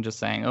punches and just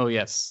saying, oh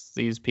yes,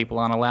 these people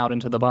aren't allowed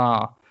into the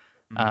bar.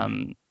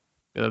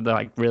 They're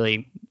like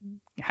really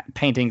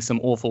painting some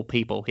awful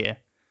people here.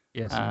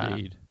 Yes,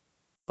 indeed.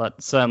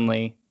 But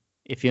certainly,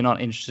 if you're not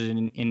interested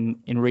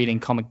in reading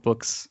comic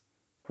books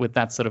with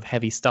that sort of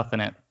heavy stuff in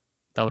it,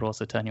 that would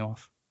also turn you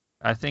off.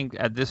 I think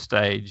at this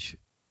stage,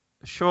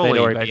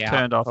 surely they've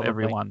turned off probably.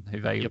 Everyone who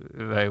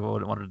they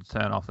wanted to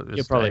turn off at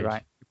this stage. You're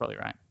probably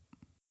right.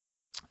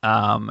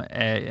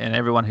 And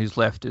everyone who's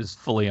left is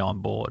fully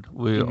on board.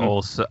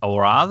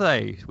 Or are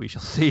they? We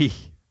shall see.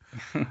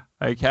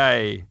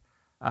 Okay.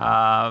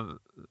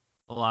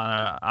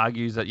 Alana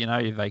argues that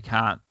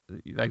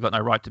they've got no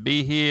right to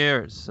be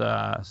here. It's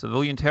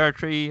civilian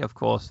territory. Of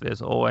course,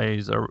 there's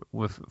always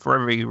for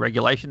every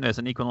regulation, there's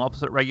an equal and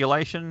opposite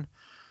regulation.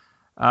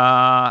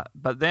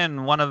 But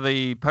then one of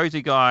the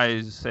Posey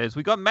guys says,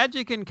 "We got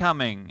magic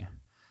incoming."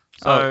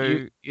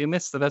 So you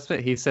missed the best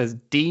bit. He says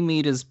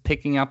Demeter's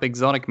picking up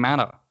exotic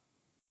matter.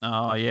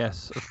 Oh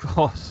yes, of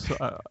course.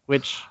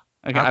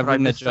 I've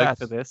written a joke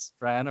for this,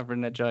 Brad. I've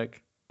written a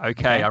joke.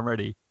 Okay, I'm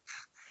ready.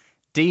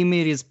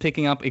 Demeter's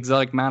picking up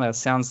exotic matter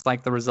sounds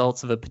like the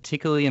results of a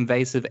particularly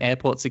invasive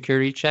airport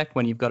security check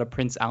when you've got a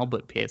Prince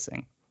Albert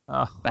piercing.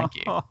 Oh. Thank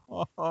you.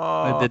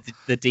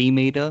 The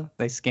Demeter,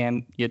 they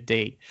scan your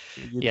D.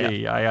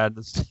 D, I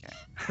understand.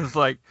 It's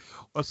like,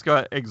 let's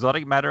go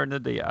exotic matter in the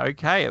D.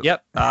 Okay.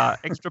 Yep.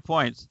 Extra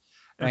points.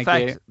 In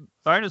fact,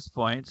 bonus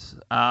points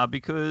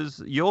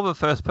because you're the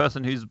first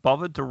person who's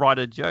bothered to write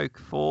a joke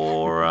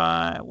for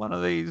one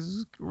of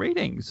these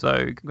readings. So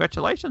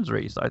congratulations,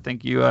 Reese. I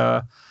think you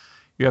have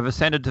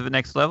ascended to the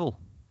next level.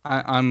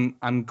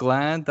 I'm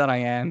glad that I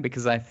am,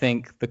 because I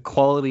think the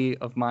quality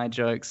of my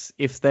jokes,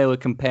 if they were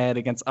compared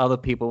against other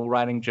people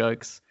writing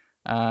jokes,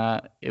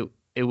 it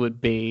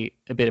would be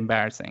a bit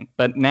embarrassing.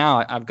 But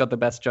now I've got the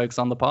best jokes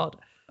on the pod.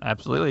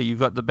 Absolutely. You've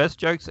got the best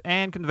jokes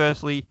and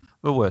conversely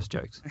the worst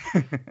jokes.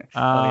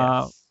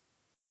 Yes.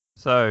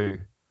 So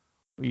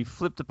we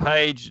flipped the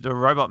page. The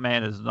robot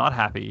man is not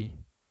happy.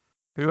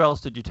 Who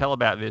else did you tell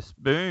about this?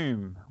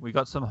 Boom. We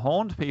got some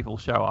horned people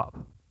show up.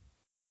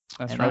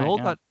 That's and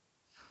right.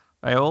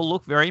 They all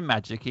look very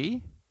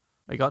magic-y.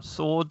 They got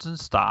swords and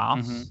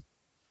staffs.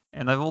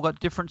 And they've all got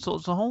different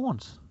sorts of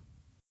horns.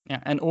 Yeah,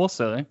 and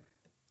also,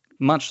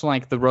 much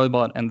like the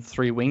robot and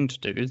three winged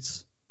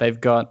dudes,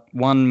 they've got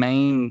one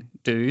main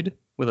dude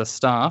with a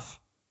staff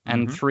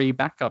and three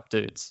backup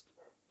dudes.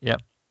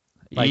 Yep.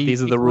 Like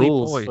these are the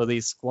rules for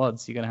these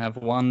squads. You're going to have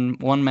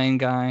one main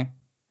guy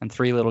and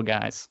three little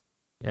guys.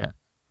 Yeah.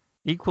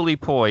 Equally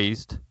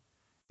poised,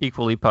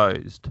 equally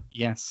posed.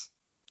 Yes.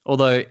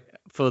 Although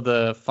for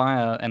the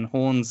fire and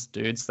horns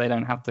dudes, they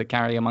don't have to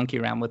carry a monkey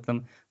around with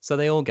them, so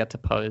they all get to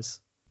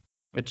pose,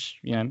 which,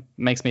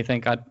 makes me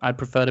think I'd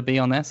prefer to be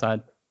on their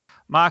side.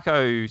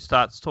 Marco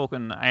starts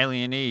talking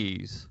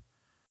alienese,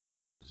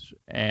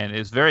 and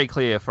it's very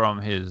clear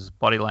from his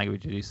body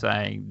language that he's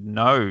saying,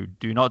 no,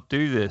 do not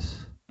do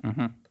this.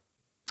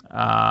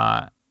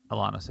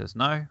 Alana says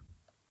no.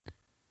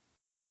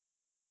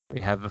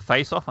 We have a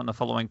face-off on the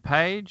following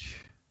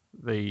page.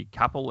 The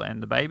couple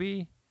and the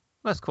baby.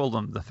 Let's call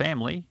them the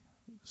family.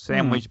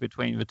 Sandwiched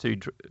between the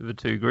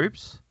two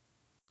groups.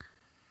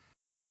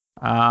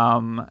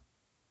 Robot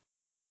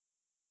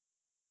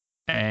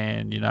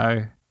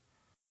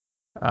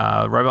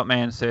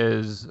Man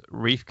says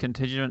reef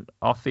contingent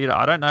off theater.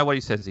 I don't know what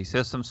he says. He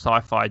says some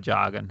sci-fi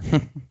jargon.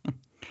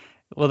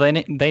 Well, they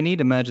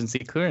need emergency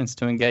clearance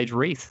to engage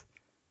Reef.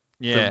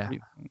 Yeah.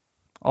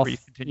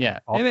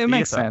 It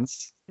makes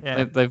sense.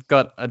 Yeah. They've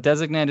got a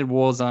designated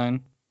war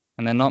zone,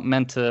 and they're not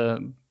meant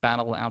to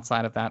battle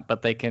outside of that,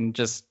 but they can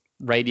just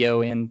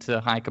radio into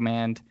high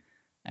command,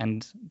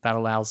 and that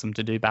allows them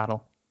to do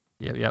battle.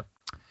 Yep.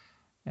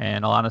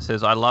 And Alana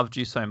says, I loved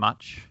you so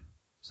much.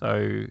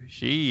 So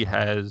she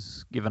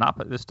has given up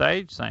at this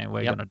stage, saying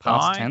we're going to die.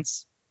 Past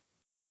tense.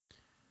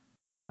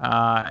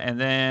 And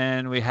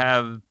then we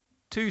have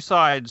two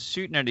sides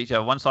shooting at each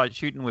other. One side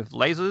shooting with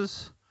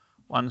lasers,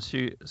 one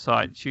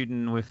side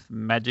shooting with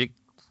magic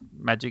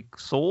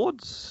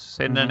swords,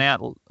 sending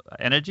out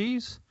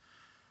energies.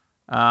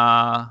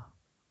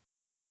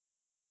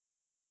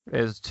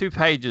 There's 2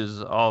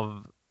 pages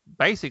of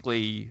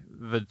basically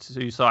the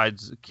two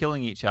sides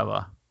killing each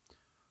other.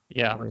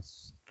 Yeah.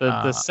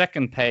 The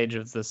second page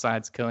of the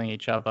sides killing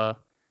each other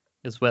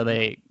is where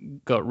they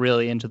got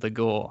really into the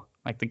gore.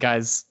 Like the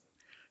guy's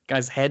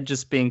head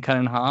just being cut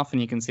in half,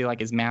 and you can see like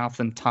his mouth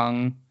and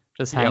tongue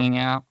just hanging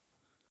out.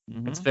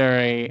 It's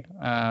very,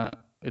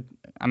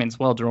 it's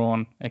well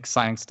drawn,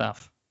 exciting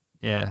stuff.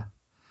 Yeah.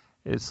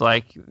 It's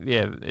like,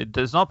 it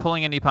does not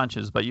pulling any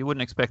punches, but you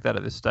wouldn't expect that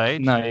at this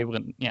stage. No, you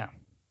wouldn't. Yeah.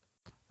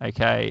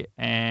 Okay,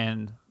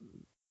 and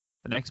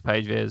the next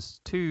page there's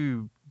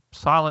 2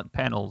 silent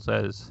panels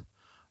as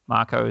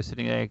Marco is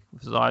sitting there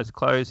with his eyes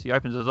closed. He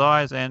opens his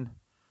eyes and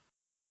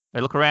they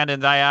look around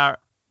and they are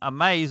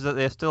amazed that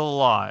they're still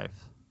alive.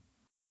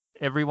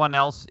 Everyone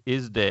else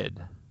is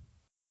dead.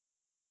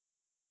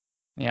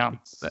 Yeah.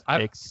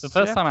 The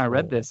first time I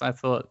read this, I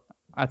thought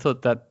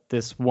that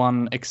this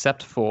one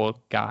except for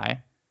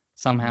guy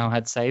somehow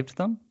had saved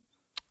them.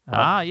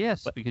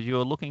 Yes, because you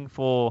were looking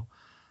for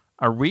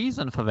a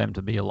reason for them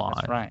to be alive.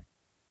 That's right.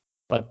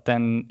 But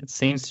then it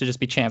seems to just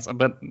be chance.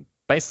 But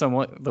based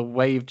on the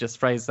way you've just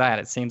phrased that,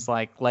 it seems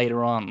like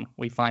later on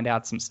we find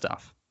out some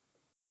stuff.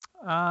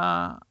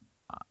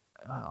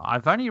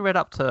 I've only read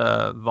up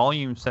to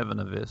volume 7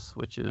 of this,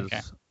 which is,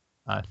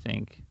 I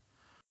think,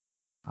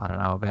 I don't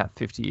know, about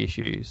 50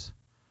 issues.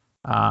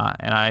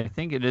 And I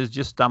think it is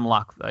just dumb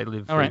luck they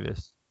lived through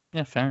this.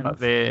 Yeah, fair enough.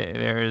 But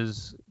there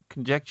is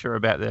conjecture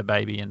about their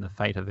baby and the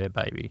fate of their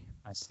baby.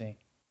 I see.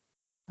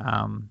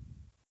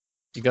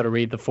 You got to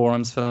read the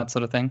forums for that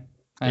sort of thing,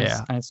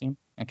 I assume?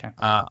 Okay.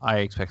 I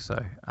expect so.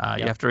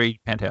 You have to read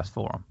Penthouse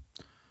Forum.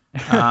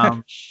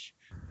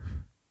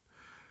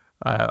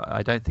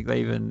 I don't think they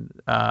even...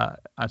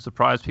 I'm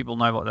surprised people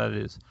know what that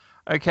is.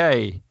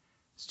 Okay.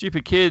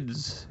 Stupid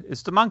kids.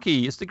 It's the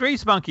monkey. It's the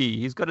grease monkey.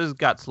 He's got his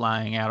guts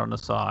laying out on the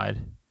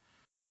side.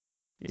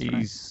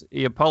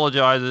 He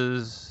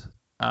apologizes.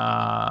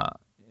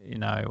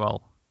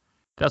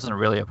 Doesn't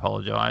really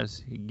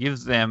apologize. He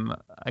gives them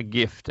a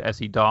gift as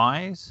he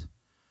dies.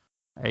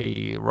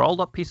 A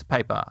rolled up piece of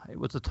paper. It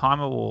was a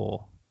time of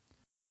war.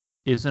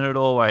 Isn't it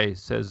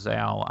always, says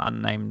our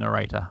unnamed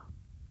narrator.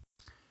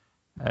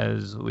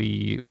 As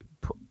we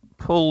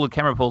the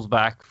camera pulls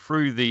back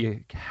through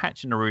the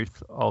hatch in the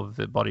roof of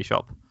the body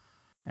shop,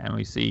 and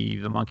we see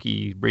the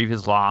monkey breathe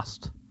his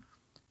last,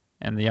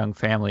 and the young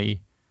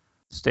family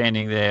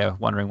standing there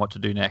wondering what to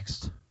do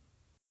next.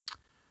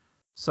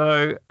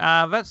 So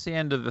that's the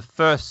end of the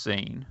first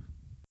scene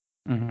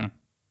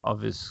of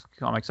this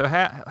comic. So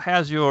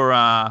how's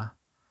your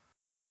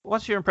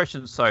what's your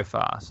impression so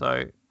far?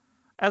 So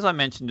as I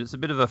mentioned, it's a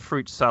bit of a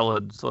fruit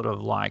salad sort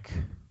of like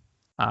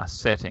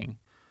setting.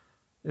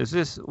 Was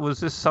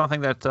this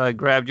something that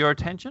grabbed your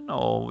attention,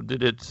 or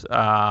did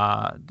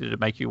it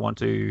make you want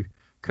to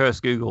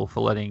curse Google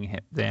for letting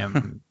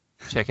them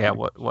check out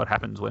what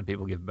happens when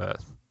people give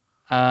birth?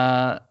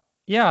 Yeah,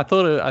 I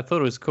thought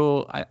it was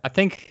cool. I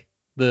think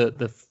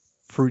the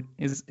fruit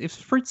is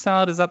fruit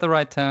salad, is that the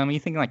right term? Are you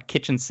thinking like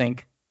kitchen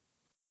sink?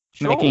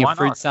 Sure, making a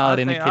fruit salad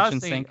in a kitchen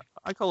sink?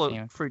 I call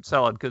it fruit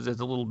salad because there's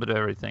a little bit of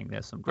everything.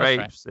 There's some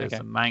grapes, there's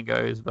some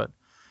mangoes, but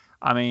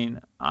I mean,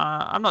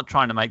 I'm not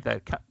trying to make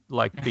that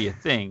be a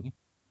thing.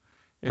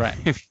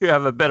 If you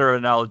have a better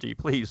analogy,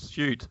 please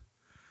shoot.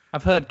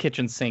 I've heard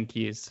kitchen sink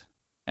used.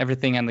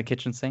 Everything and the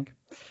kitchen sink.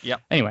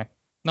 Yep. Anyway,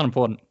 not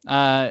important.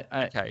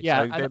 Okay.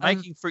 So they're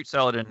making fruit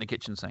salad in the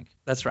kitchen sink.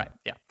 That's right.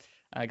 Yeah.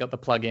 I got the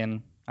plug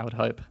in, I would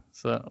hope,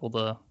 so all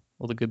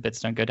the good bits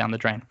don't go down the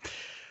drain.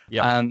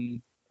 Yeah.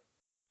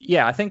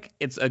 Yeah, I think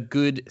it's a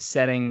good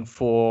setting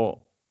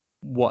for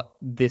what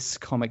this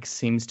comic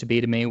seems to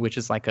be to me, which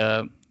is like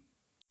a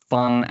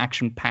fun,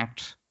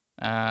 action-packed,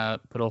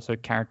 but also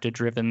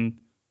character-driven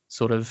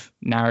sort of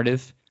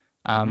narrative.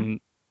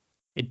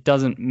 It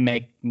doesn't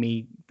make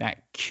me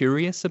that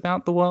curious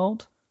about the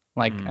world.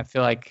 I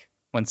feel like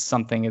when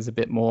something is a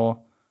bit more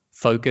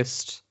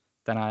focused,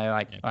 then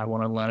I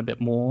want to learn a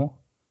bit more,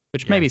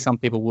 which maybe some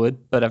people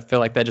would, but I feel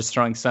like they're just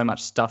throwing so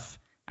much stuff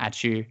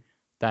at you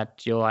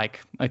that you're like,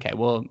 okay,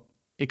 well,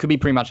 it could be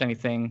pretty much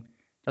anything.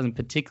 Doesn't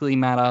particularly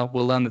matter.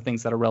 We'll learn the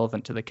things that are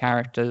relevant to the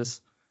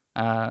characters.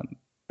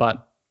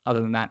 But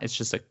other than that, it's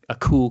just a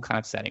cool kind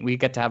of setting. We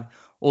get to have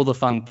all the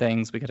fun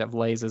things. We get to have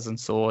lasers and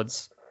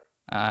swords.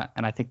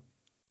 And I think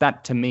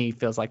that, to me,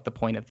 feels like the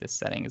point of this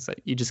setting, is that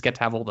you just get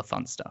to have all the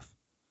fun stuff.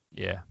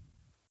 Yeah.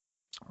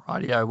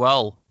 Rightio.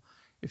 Well,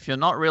 if you're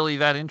not really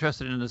that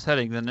interested in the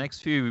setting, the next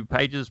few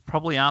pages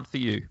probably aren't for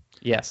you.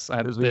 Yes.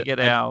 Because we get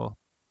our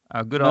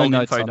good old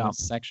info dump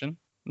section.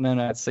 No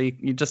notes. So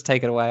you just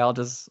take it away. I'll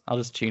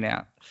just tune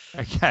out.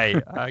 Okay.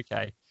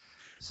 Okay.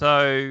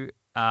 So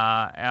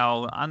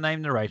our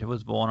unnamed narrator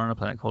was born on a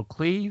planet called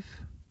Cleve,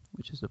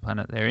 which is the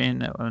planet they're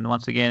in. And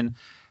once again,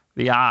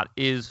 the art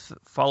is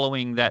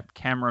following that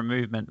camera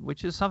movement,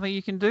 which is something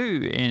you can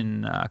do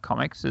in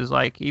comics. Is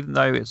like, even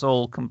though it's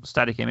all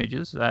static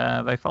images,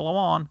 they follow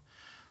on.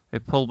 They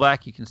pull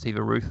back. You can see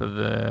the roof of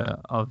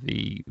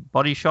the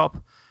body shop.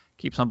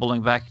 Keeps on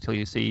pulling back until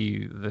you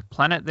see the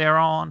planet they're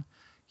on.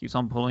 Keeps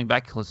on pulling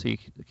back until you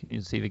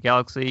can see the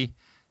galaxy.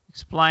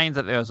 Explains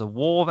that there was a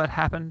war that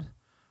happened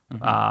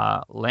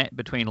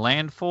between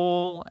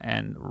Landfall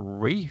and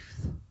Reef.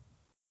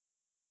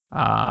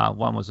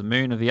 One was a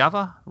moon of the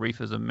other.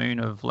 Reef is a moon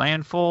of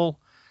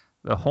Landfall.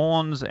 The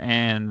Horns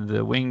and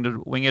the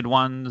winged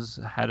ones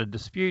had a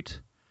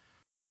dispute.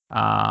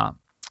 And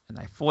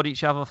they fought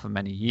each other for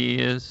many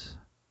years.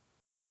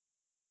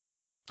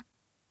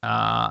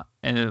 But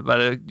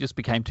it just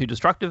became too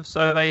destructive,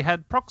 so they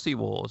had proxy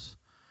wars.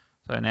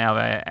 So now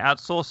they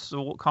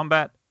outsource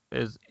combat.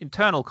 There's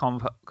internal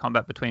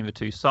combat between the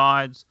two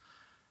sides,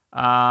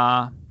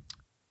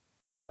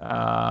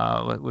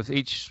 with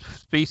each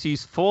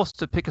species forced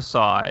to pick a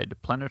side,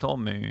 planet or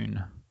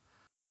moon.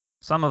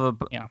 Some of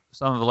the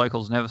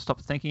locals never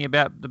stop thinking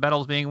about the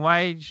battles being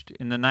waged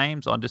in the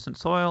names on distant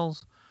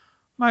soils.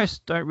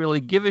 Most don't really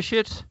give a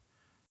shit.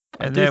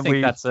 And I do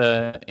think that's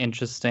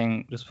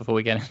interesting. Just before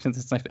we get into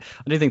this, I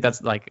do think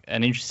that's like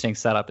an interesting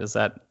setup. Is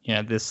that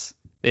this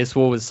this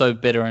war was so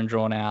bitter and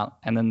drawn out,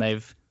 and then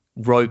they've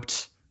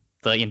roped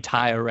the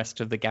entire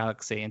rest of the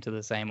galaxy into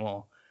the same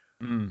war.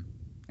 Mm.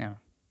 Yeah.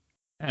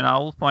 And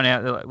I'll point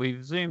out that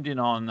we've zoomed in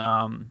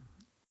on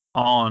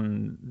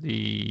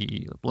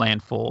the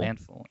landfall.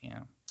 Landfall, yeah.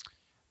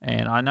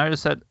 And I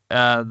noticed that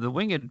the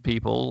winged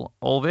people,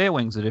 all their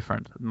wings are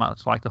different,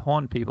 much like the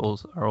horned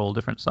peoples are all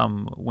different.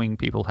 Some winged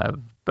people have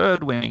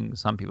bird wings,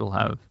 some people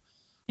have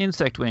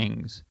insect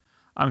wings.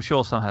 I'm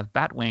sure some have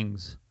bat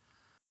wings.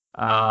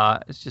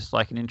 It's just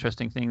like an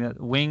interesting thing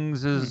that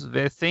wings is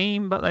their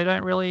theme, but they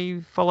don't really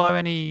follow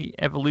any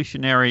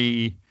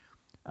evolutionary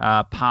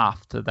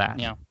path to that.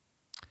 Yeah.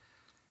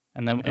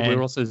 And then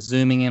we're also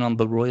zooming in on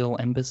the Royal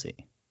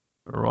Embassy.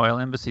 Royal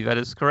Embassy, that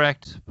is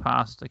correct.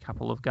 Past a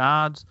couple of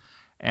guards.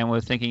 And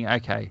we're thinking,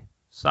 okay,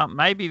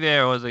 maybe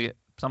there was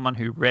someone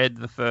who read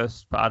the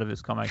first part of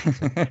this comic. And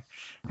said,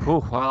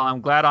 well,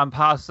 I'm glad I'm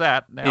past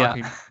that. Now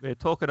they're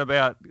talking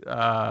about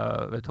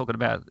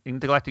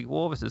intergalactic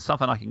war. This is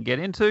something I can get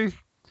into.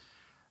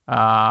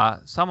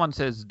 Someone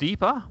says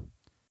deeper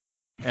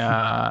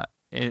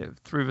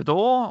through the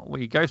door.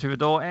 We go through the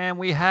door and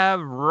we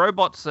have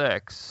robot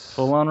sex.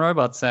 Full on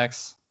robot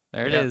sex.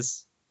 There it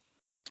is.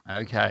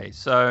 Okay,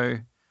 so.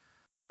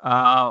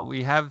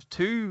 We have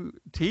two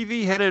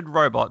TV-headed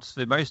robots,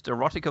 the most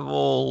erotic of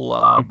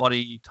all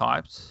body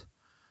types,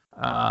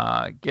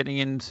 getting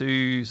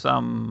into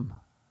some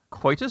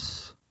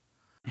coitus.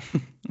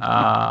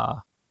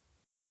 The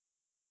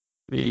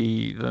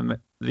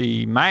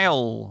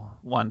male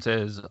one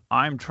says,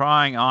 "I'm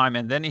trying,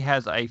 and then he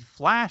has a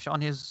flash on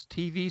his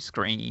TV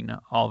screen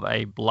of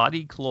a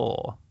bloody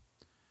claw,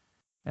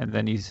 and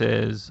then he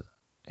says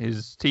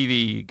his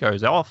TV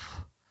goes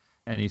off,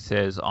 and he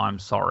says, "I'm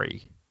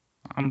sorry."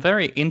 I'm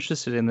very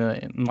interested in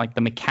the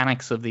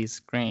mechanics of these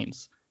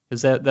screens,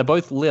 because they're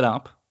both lit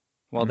up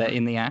while they're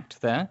in the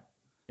act there.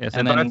 Yes,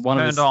 and then one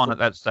turned on at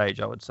that stage,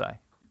 I would say.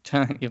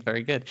 You're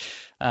very good.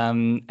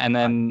 And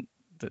then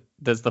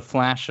there's the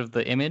flash of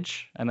the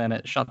image, and then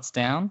it shuts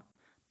down.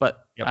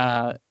 But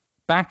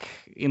back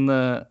in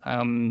the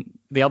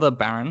other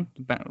Baron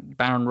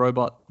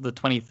Robot, the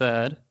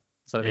 23rd.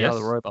 So the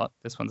other robot.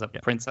 This one's a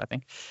Prince, I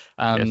think.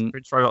 Yes,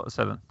 Prince Robot the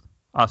 7th.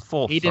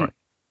 4th.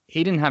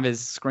 He didn't have his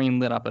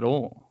screen lit up at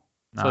all.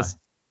 No. So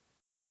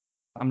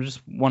I'm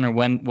just wondering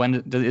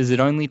when is it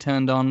only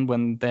turned on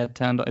when they're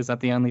turned on? Is that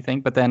the only thing?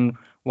 But then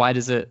why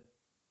does it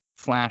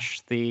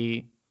flash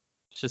the?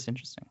 It's just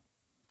interesting.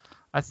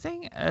 I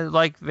think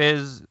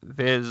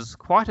there's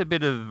quite a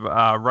bit of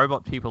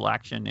robot people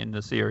action in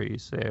the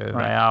series. They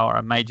are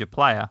a major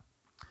player,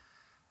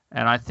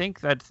 and I think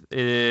that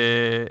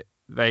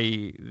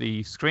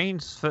the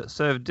screens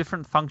serve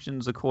different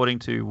functions according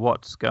to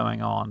what's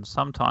going on.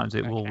 Sometimes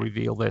it will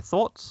reveal their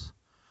thoughts,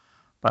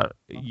 but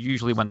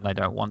usually when they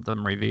don't want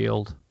them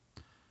revealed.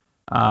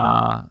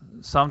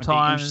 Sometimes it'd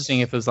be interesting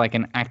if it was like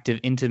an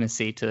active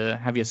intimacy to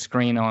have your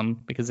screen on,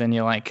 because then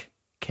you're like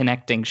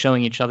connecting,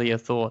 showing each other your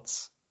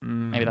thoughts.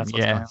 Maybe that's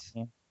what's going on.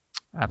 Yeah.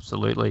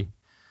 Absolutely.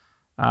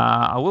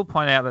 I will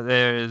point out that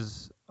there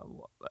is.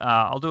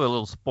 I'll do a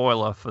little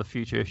spoiler for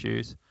future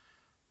issues.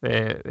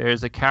 There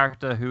is a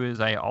character who is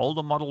an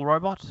older model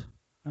robot,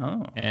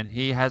 and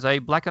he has a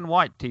black and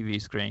white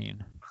TV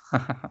screen.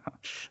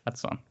 That's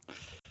fun.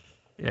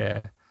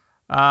 Yeah.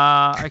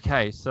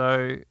 Okay,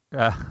 so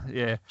yeah.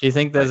 Do you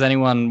think there's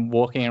anyone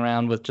walking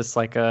around with just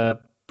like a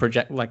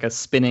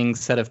spinning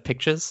set of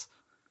pictures?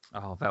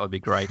 Oh, that would be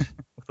great.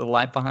 With the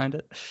light behind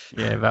it?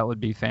 Yeah, that would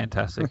be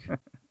fantastic.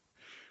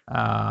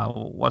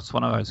 What's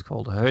one of those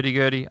called? A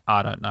hurdy-gurdy?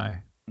 I don't know.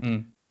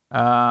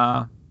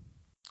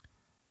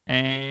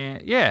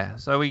 And yeah,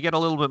 so we get a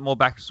little bit more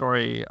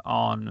backstory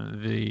on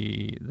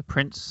the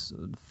Prince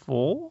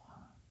 4,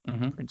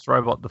 Prince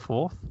Robot the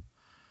 4th.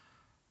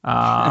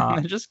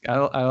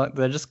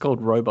 They're just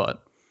called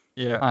Robot.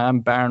 Yeah,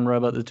 I'm Baron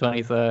Robot the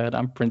 23rd.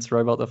 I'm Prince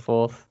Robot the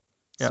 4th.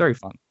 It's very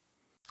fun.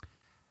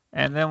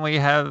 And then we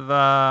have,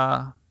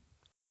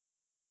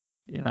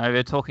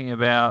 they're talking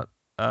about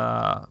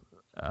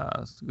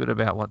good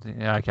about what.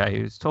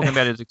 He's talking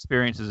about his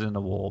experiences in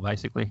the war,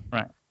 basically.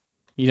 Right.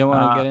 You don't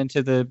want to get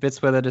into the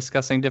bits where they're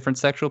discussing different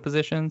sexual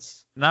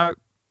positions? No,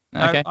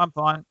 okay. I'm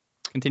fine.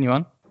 Continue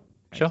on.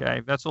 Sure.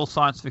 Okay, that's all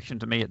science fiction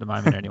to me at the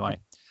moment, anyway.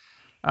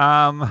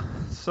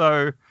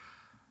 So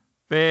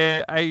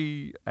there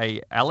a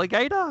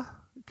alligator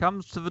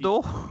comes to the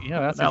door.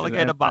 Yeah, that's an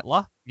alligator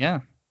butler.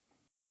 Yeah.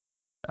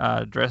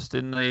 Dressed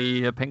in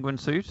the penguin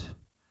suit.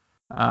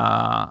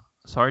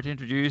 Sorry to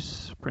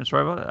introduce Prince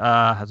Robot.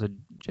 Has a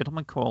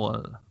gentleman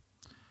caller.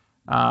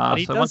 But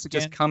he does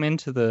just come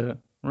into the.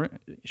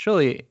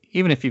 Surely,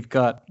 even if you've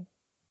got,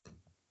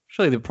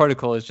 surely the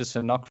protocol is just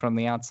a knock from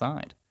the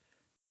outside.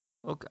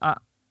 Look,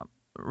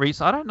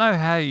 Reese, I don't know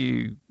how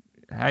you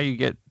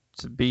get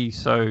to be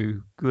so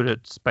good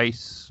at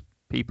space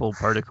people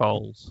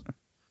protocols.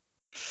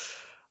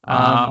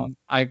 I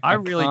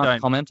really can't don't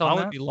comment on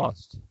that. I would be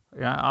lost.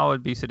 Yeah, I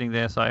would be sitting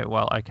there saying,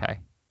 "Well, okay,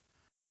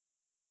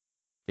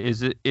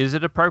 is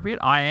it appropriate?"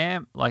 I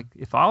am like,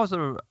 if I was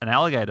an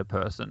alligator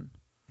person.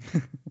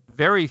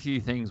 Very few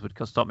things would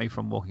stop me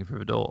from walking through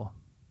the door.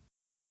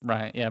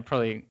 Right. Yeah.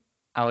 Probably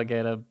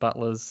alligator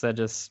butlers. They're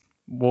just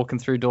walking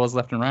through doors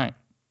left and right.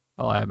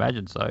 Well, I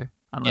imagine so,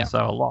 unless they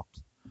were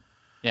locked.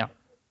 Yeah.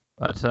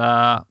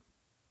 But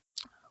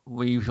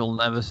we shall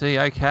never see.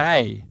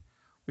 Okay.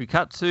 We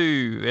cut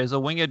to, there's a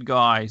winged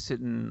guy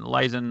sitting,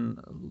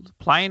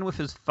 playing with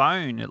his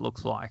phone, it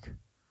looks like.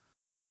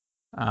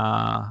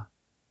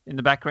 In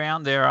the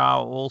background, there are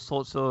all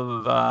sorts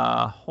of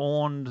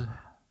horned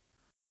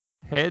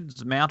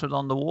heads mounted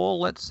on the wall,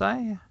 let's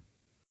say.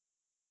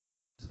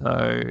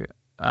 So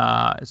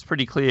it's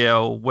pretty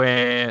clear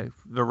where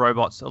the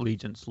robot's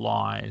allegiance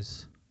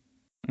lies.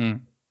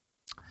 Mm.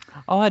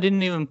 Oh, I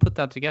didn't even put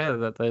that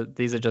together, that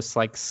these are just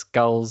like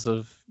skulls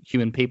of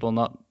human people,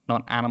 not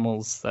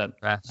animals that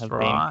have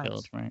been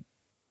killed, right?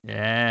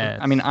 Yeah.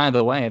 I mean,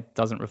 either way, it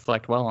doesn't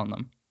reflect well on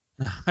them.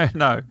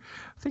 No. I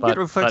think it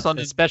reflects on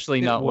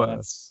especially not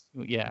worse.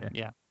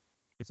 Yeah.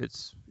 If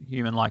it's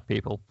human-like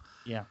people.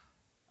 Yeah.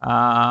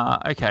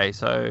 Okay,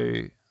 so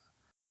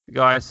the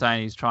guy is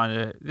saying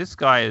this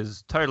guy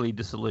is totally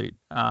dissolute.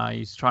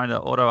 He's trying to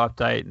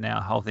auto-update, now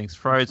the whole thing's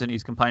frozen.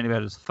 He's complaining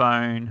about his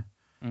phone.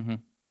 Mm-hmm.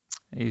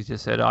 He's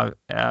just said,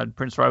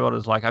 Prince Robot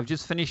is like, I've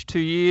just finished 2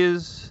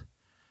 years.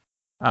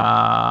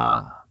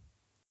 No,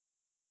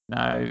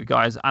 the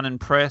guy's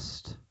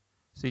unimpressed.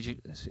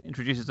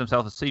 Introduces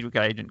himself as Secret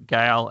Agent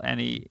Gale, and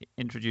he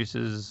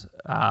introduces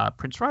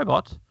Prince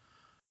Robot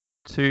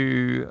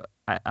to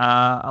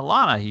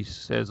Alana. He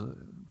says,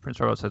 Prince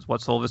Robot says,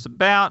 what's all this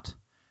about?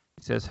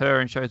 He says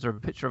her and shows her a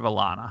picture of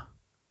Alana.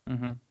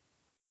 Mm-hmm.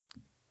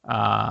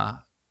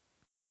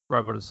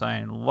 Robot is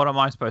saying, what am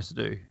I supposed to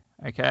do?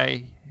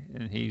 Okay,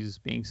 and he's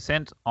being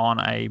sent on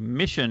a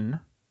mission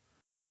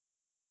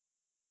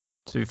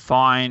to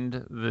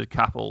find the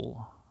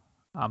couple,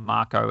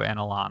 Marco and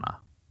Alana.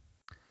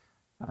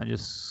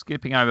 Just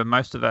skipping over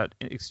most of that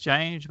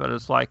exchange, but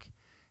it's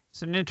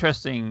an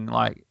interesting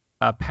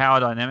power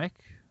dynamic.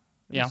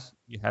 Yeah,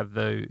 you have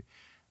the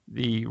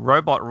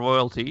robot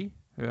royalty,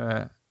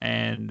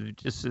 and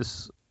just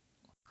this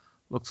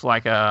looks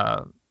like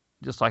an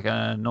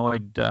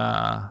annoyed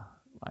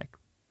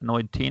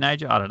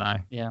teenager. I don't know.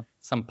 Yeah,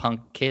 some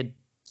punk kid.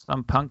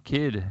 Some punk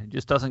kid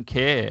just doesn't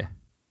care.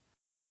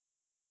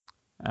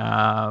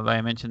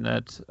 They mentioned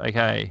that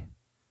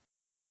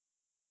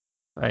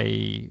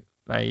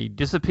they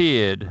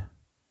disappeared,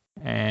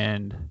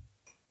 and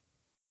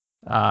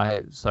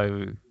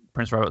so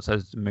Prince Robot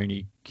says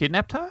Mooney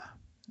kidnapped her,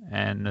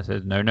 and they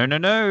says no.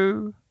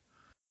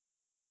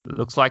 It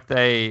looks like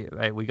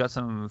we got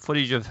some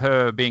footage of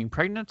her being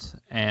pregnant,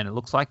 and it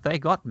looks like they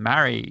got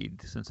married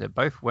since they're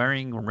both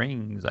wearing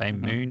rings, a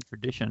moon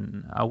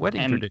tradition, a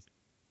wedding tradition.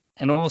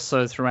 And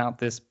also throughout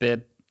this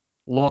bit,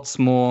 lots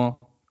more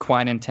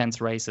quite intense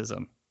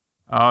racism.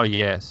 Oh,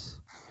 yes.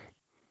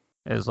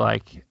 It's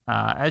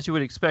as you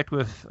would expect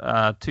with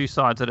two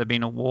sides that have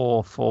been at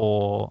war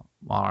for,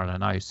 I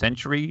don't know,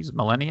 centuries,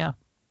 millennia,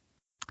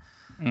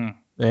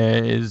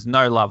 there is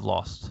no love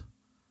lost.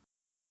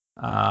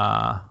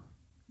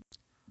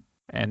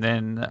 And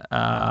then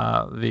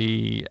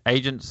the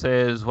agent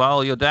says,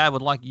 well, your dad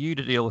would like you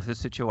to deal with this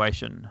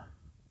situation.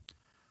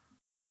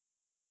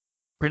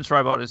 Prince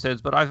Robot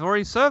says, but I've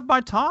already served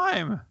my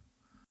time.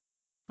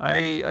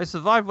 I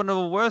survived one of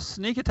the worst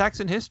sneak attacks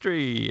in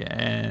history.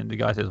 And the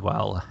guy says,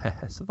 well,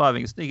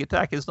 surviving a sneak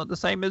attack is not the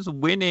same as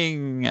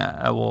winning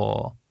a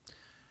war.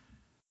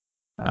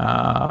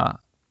 The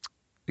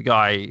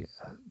guy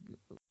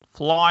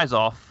flies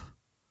off,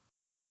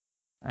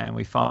 and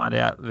we find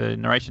out, the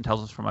narration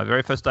tells us, from my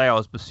very first day I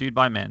was pursued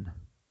by men.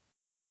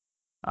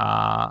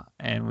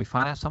 And we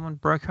find out someone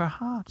broke her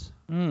heart.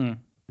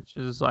 Which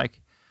is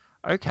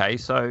okay,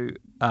 so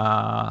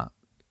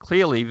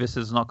clearly this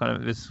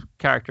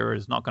character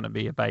is not going to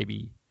be a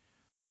baby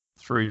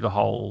through the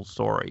whole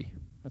story.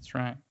 That's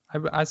right.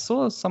 I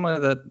saw somewhere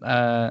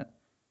that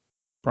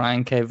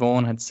Brian K.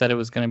 Vaughan had said it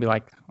was going to be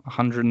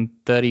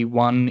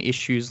 131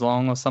 issues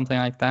long or something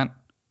like that.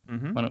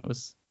 Mm-hmm. When it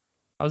was,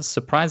 I was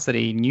surprised that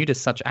he knew to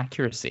such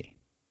accuracy.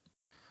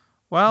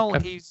 Well,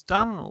 he's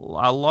done a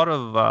lot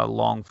of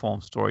long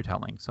form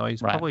storytelling, so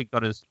he's probably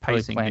got his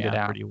pacing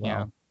down pretty well.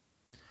 Yeah.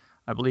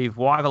 I believe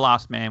Why the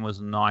Last Man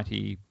was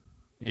 90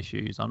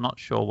 issues. I'm not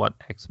sure what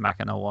Ex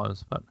Machina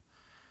was, but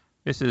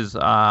this is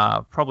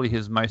probably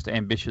his most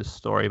ambitious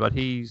story. But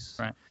he's,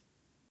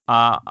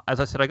 as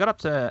I said, I got up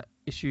to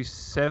issue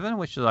 7,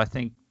 which is, I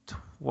think,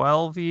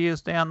 12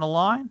 years down the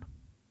line.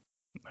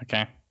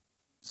 Okay.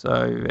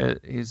 So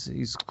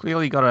he's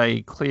clearly got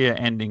a clear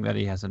ending that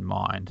he has in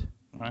mind.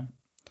 Right.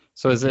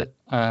 So is it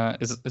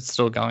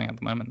still going at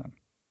the moment then?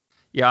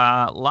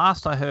 Yeah.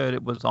 Last I heard,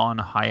 it was on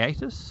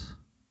hiatus.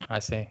 I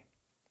see.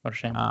 What a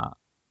shame.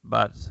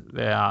 But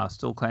they are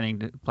still planning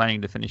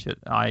to finish it.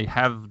 I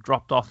have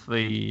dropped off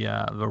the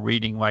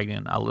reading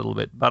wagon a little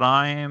bit, but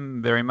I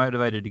am very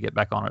motivated to get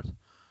back on it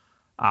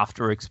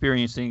after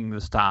experiencing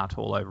the start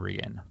all over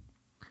again.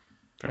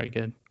 Very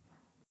good.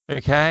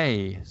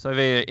 Okay, so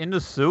they're in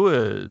the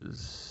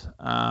sewers.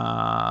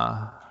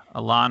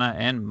 Alana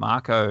and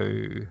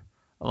Marco.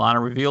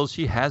 Alana reveals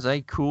she has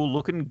a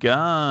cool-looking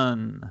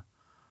gun.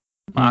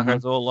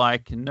 Marco's all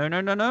like, no,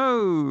 no, no,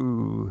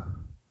 no.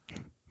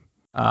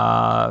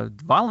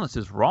 Violence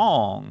is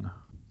wrong.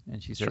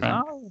 And she says,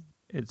 no,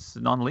 it's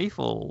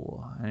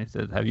non-lethal. And he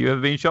says, have you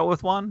ever been shot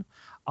with one?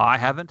 I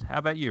haven't. How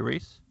about you,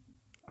 Reese?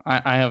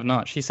 I have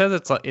not. She says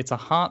it's a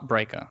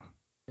heartbreaker.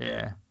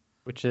 Yeah.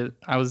 Which is,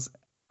 I was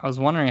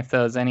wondering if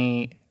there was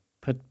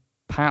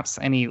perhaps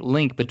any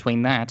link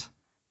between that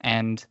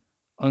and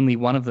only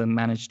one of them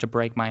managed to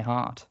break my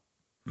heart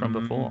from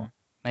before.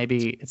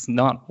 Maybe it's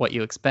not what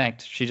you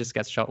expect. She just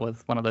gets shot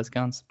with one of those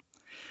guns.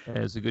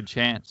 There's a good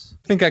chance.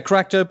 I think I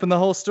cracked open the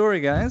whole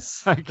story,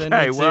 guys. Okay,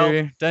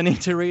 don't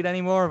need to read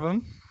any more of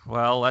them.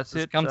 Well, that's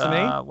Just it. Come to me.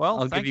 Well,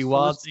 I'll give you for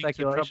wild listening to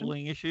speculation.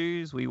 Troubling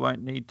Issues. We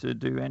won't need to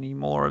do any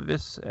more of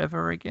this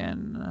ever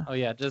again. Oh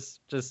yeah, just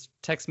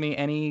text me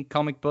any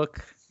comic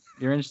book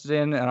you're interested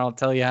in, andLl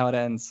tell you how it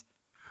ends.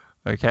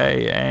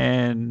 Okay,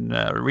 and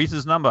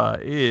Reese's number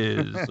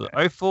is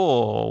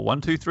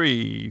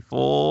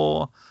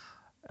 041234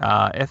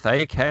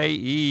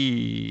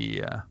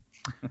 FAKE.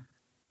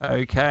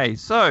 Okay,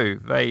 so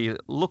they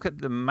look at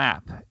the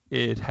map.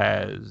 It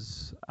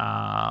has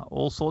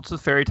all sorts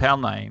of fairy tale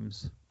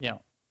names. Yeah.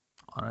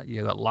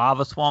 You've got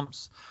Lava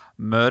Swamps,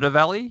 Murder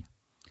Valley,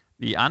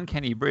 the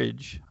Uncanny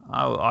Bridge.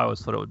 I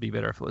always thought it would be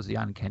better if it was the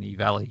Uncanny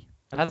Valley.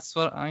 That's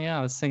what. Oh yeah,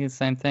 I was thinking the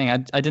same thing. I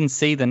didn't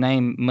see the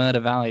name Murder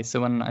Valley,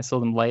 so when I saw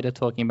them later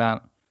talking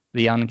about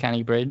the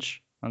Uncanny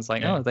Bridge, I was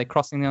like, oh, they're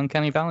crossing the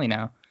Uncanny Valley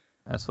now.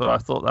 That's what I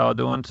thought they were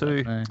doing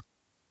too.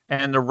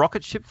 And the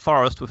Rocket Ship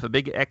Forest with a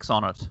big X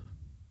on it.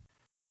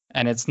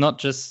 And it's not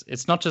just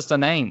a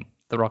name,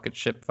 the Rocket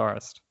Ship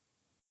Forest.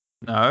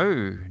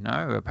 No,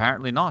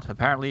 apparently not.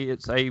 Apparently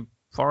it's a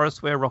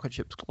forest where rocket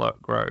ships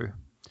grow.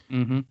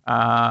 Mm-hmm.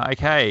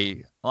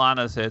 Okay,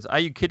 Lana says, are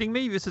you kidding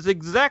me? This is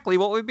exactly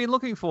what we've been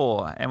looking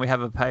for. And we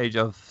have a page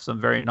of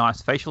some very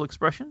nice facial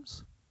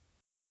expressions.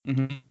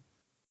 Mm-hmm.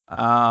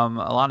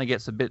 Alana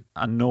gets a bit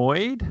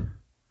annoyed.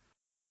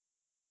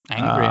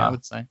 Angry, I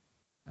would say.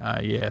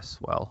 Yes,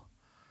 well.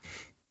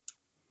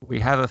 We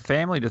have a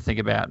family to think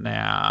about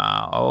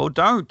now. Oh,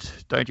 don't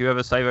you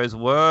ever say those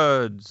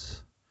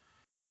words.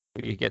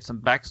 We get some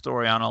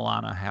backstory on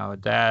Alana, how her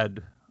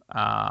dad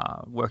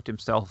worked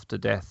himself to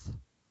death.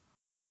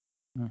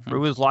 Mm-hmm.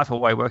 Threw his life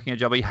away working a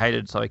job he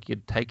hated so he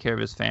could take care of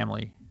his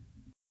family.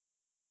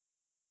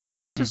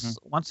 Just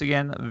once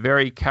again,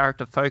 very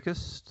character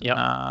focused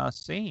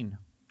scene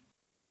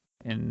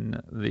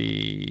in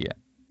the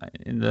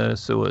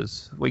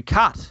sewers. We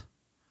cut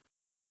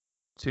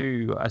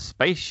to a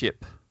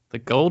spaceship. The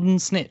Golden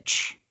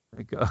Snitch.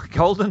 The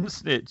Golden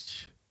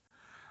Snitch.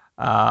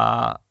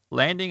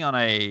 Landing on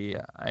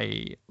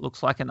a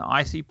looks like an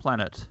icy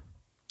planet.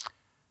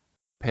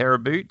 Pair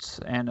of boots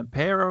and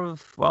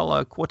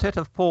a quartet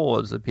of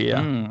paws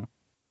appear.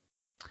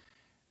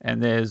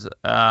 And there's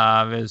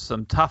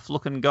some tough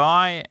looking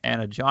guy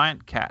and a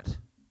giant cat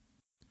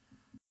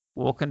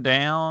walking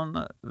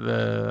down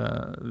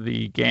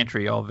the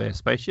gantry of their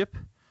spaceship.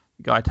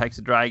 The guy takes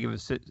a drag of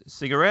a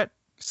cigarette.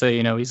 So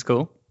you know he's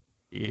cool.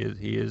 He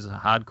is a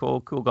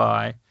hardcore cool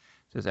guy.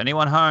 Says,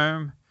 anyone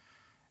home?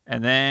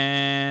 And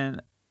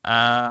then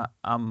a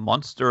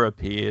monster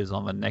appears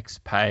on the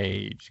next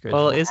page.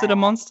 Well, is it a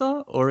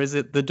monster or is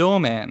it the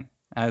doorman,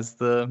 as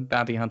the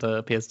bounty hunter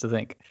appears to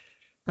think?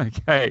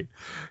 Okay.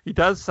 He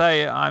does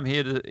say, I'm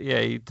here to...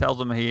 Yeah, he tells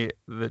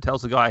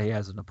tells the guy he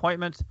has an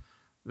appointment.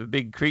 The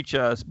big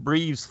creature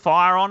breathes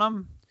fire on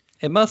him.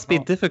 It must be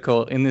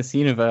difficult in this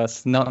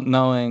universe not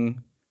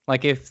knowing...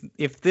 Like,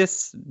 if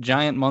this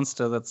giant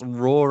monster that's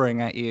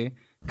roaring at you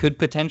could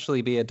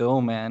potentially be a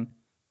doorman,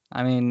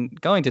 I mean,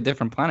 going to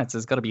different planets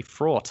has got to be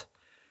fraught.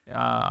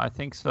 I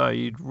think so.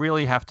 You'd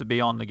really have to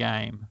be on the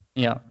game.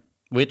 Yeah,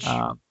 which,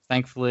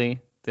 thankfully,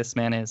 this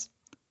man is.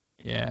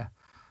 Yeah.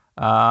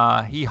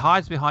 He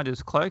hides behind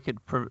his cloak. It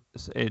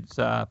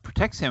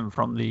protects him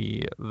from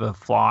the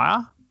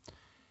fire.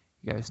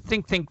 He goes,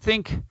 think, think,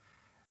 think.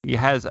 He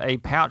has a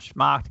pouch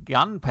marked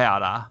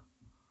gunpowder.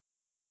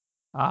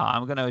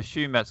 I'm going to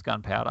assume that's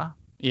gunpowder.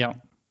 Yeah.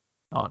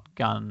 Not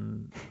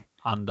gun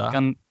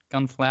under.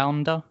 Gun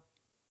flounder.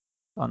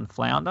 Gun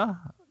flounder.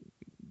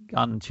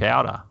 Gun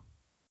chowder.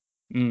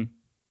 And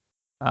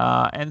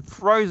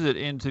throws it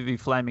into the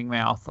flaming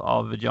mouth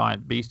of the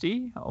giant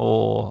beastie,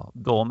 or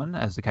doorman,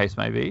 as the case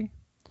may be.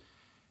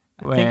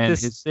 I think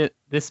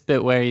this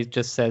bit where he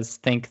just says,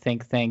 think,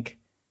 think, think.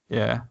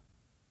 Yeah.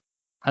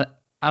 I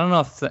don't know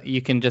if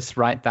you can just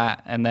write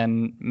that and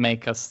then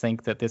make us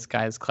think that this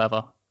guy is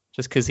clever.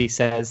 Just because he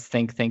says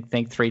think, think,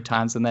 think 3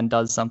 times and then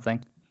does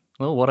something.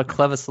 Well, what a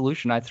clever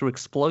solution. I threw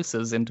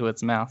explosives into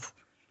its mouth.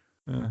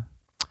 Yeah.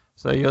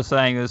 So you're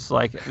saying this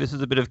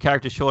is a bit of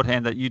character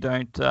shorthand that you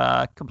don't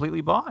completely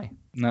buy?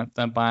 No,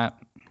 don't buy it.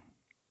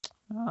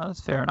 Oh,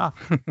 that's fair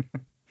enough.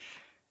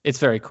 It's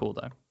very cool,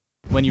 though.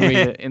 When you read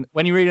it in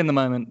the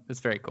moment, it's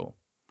very cool.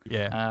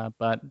 Yeah.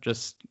 But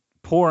just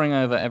poring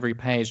over every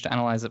page to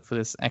analyze it for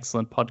this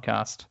excellent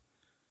podcast,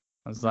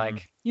 I was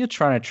like, you're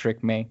trying to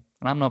trick me,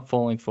 and I'm not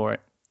falling for it.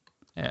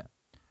 Yeah.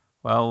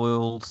 Well,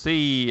 we'll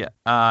see.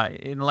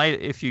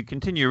 If you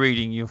continue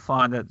reading, you'll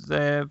find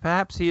that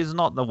perhaps he is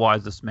not the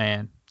wisest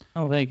man.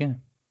 Oh, there you go.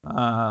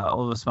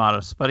 Or the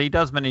smartest, but he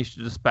does manage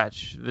to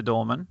dispatch the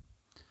doorman.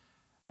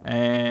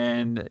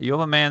 And you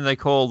have a man they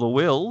call the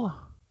Will,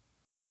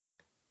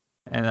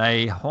 and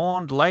a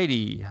horned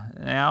lady.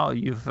 Now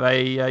you've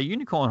a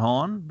unicorn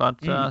horn, but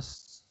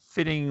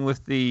fitting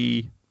with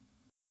the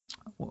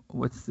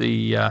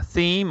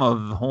theme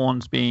of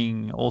horns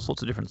being all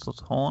sorts of different sorts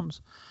of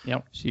horns.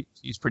 Yep.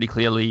 She's pretty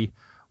clearly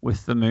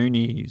with the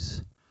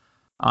Moonies.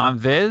 I'm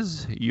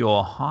Vez,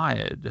 you're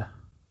hired.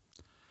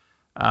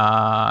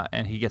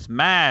 And he gets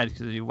mad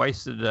because he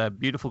wasted a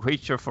beautiful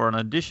creature for an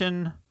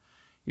audition.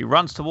 He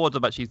runs towards her,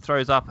 but she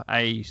throws up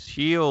a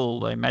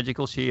shield, a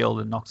magical shield,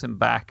 and knocks him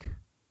back.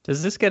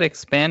 Does this get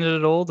expanded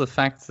at all? The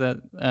fact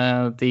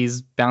that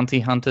these bounty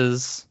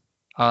hunters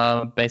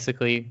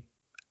basically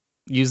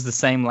use the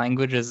same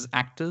language as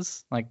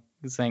actors, like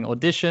saying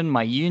audition,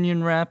 my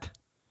union rep.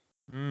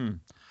 Is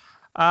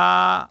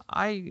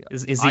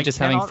he just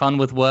having fun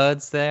with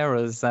words there, or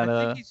is that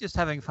I think he's just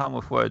having fun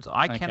with words.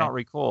 I cannot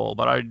recall,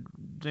 but I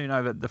do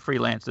know that the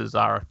freelancers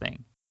are a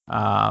thing.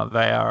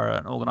 They are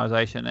an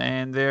organization,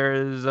 and there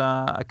is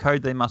a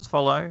code they must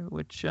follow,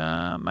 which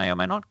may or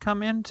may not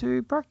come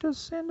into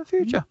practice in the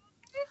future.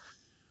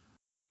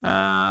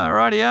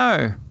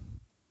 Rightio.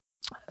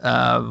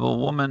 The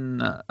woman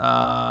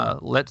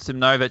lets him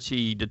know that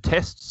she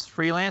detests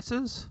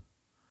freelancers.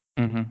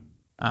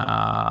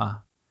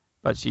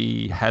 But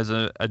she has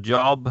a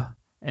job,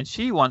 and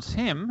she wants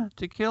him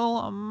to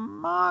kill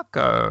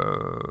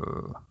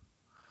Marco.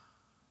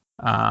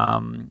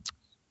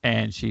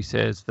 And she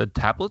says the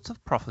tablets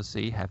of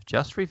prophecy have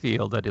just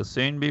revealed that he'll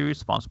soon be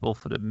responsible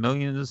for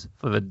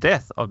the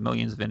death of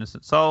millions of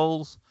innocent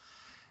souls.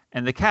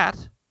 And the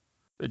cat,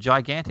 the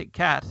gigantic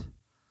cat,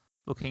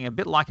 looking a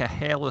bit like a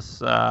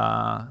hairless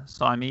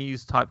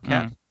Siamese type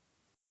cat,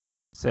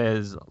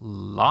 says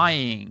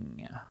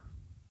lying.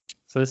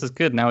 So this is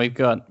good. Now we've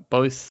got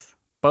both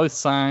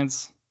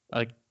sides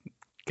are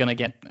gonna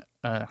get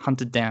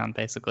hunted down,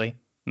 basically.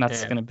 And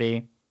that's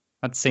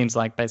that seems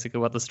like basically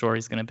what the story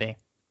is gonna be.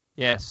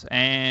 Yes,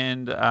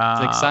 and it's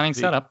an exciting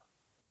setup.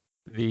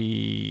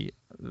 The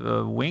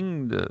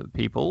winged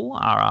people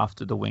are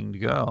after the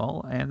winged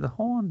girl, and the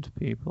horned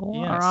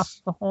people are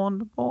after the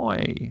horned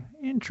boy.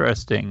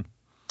 Interesting.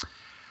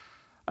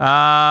 Did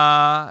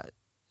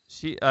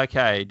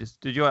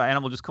your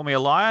animal just call me a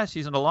liar?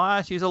 She's not a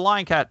liar. She's a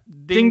lying cat.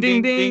 Ding,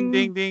 ding, ding,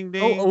 ding, ding,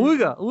 ding.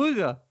 Oh,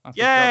 awooga.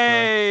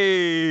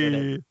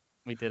 Yay!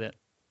 We did it.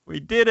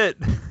 We did it.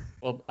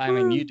 Well, I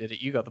mean, you did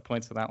it. You got the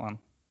points for that one.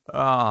 Oh,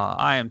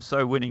 I am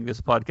so winning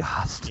this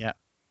podcast. Yeah.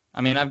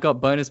 I mean, I've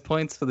got bonus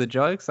points for the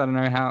jokes. I don't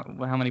know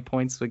how many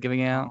points we're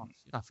giving out. Oh,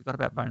 shit, I forgot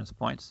about bonus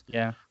points.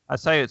 Yeah. I'd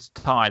say it's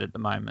tied at the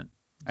moment.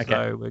 Okay.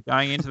 So we're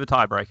going into the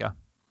tiebreaker.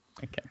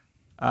 Okay.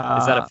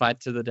 Is that a fight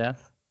to the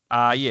death?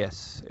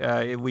 Yes.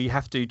 We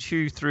have to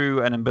chew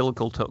through an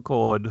umbilical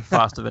cord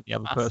faster than the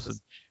other person.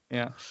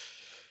 Yeah.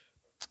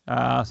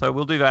 So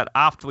we'll do that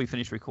after we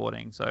finish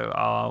recording. So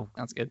I'll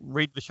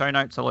read the show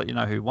notes. I'll let you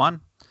know who won.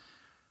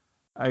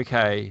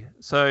 Okay.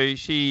 So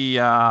she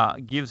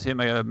gives him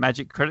a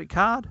magic credit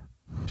card.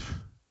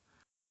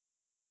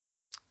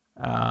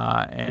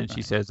 And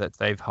she says that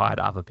they've hired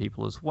other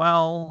people as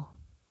well.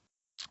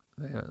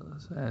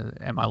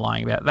 Am I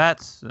lying about that?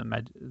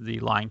 The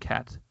lying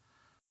cat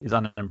is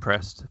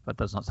unimpressed, but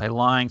does not say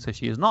lying, so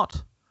she is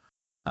not.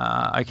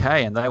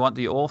 Okay, and they want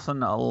the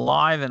orphan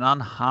alive and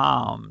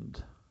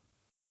unharmed.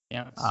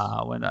 Yes.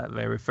 When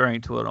they're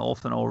referring to an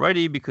orphan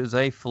already because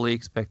they fully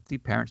expect the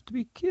parents to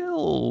be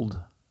killed.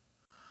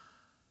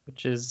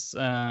 Which is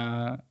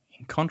in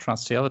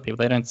contrast to the other people.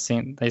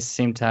 They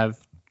seem to have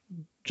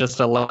just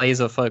a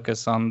laser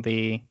focus on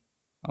the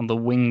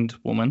winged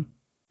woman.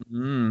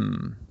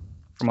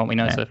 From what we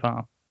know so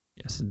far.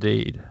 Yes,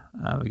 indeed.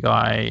 The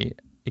guy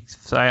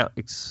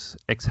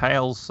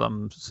exhales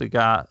some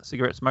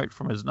cigarette smoke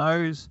from his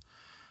nose.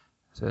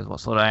 Says, "What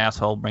sort of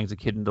asshole brings a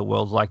kid into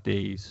worlds like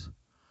these?"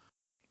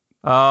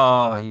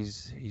 Oh,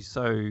 he's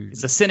so...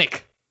 He's a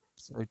cynic.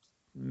 So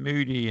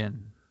moody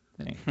and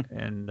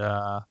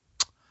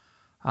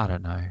I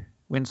don't know.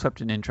 Windswept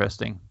and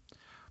interesting.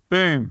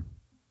 Boom.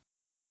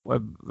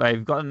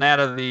 They've gotten out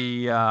of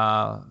the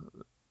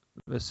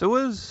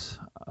sewers,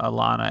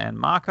 Alana and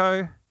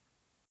Marco.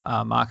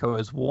 Marco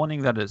is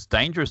warning that it's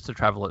dangerous to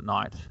travel at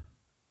night.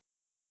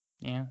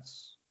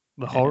 Yes.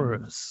 The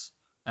horrors.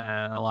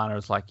 And Alana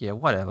is like, yeah,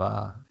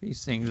 whatever.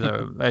 Those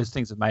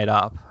things are made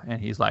up.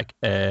 And he's like,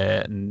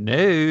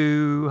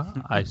 no,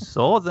 I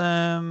saw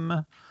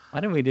them. Why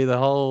didn't we do the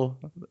whole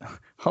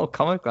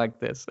comic like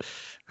this?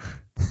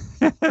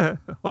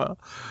 Well,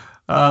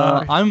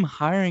 I'm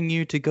hiring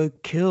you to go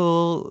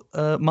kill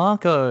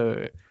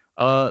Marco.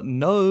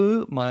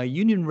 No, my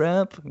union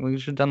rep. We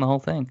should have done the whole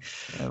thing.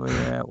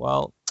 Yeah,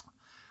 well,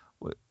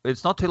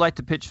 it's not too late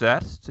to pitch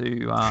that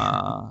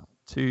to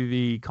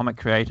the comic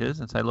creators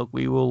and say, look,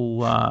 we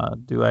will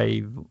do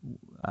a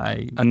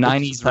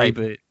 90s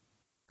reboot.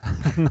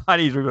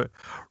 90s reboot.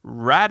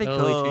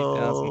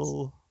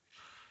 Radical.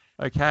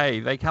 Okay,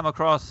 they come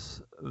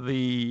across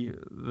the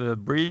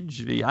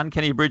bridge. The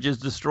uncanny bridge is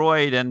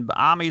destroyed, and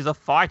armies are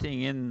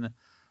fighting in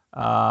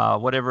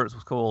whatever it's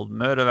called,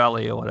 Murder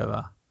Valley or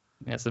whatever.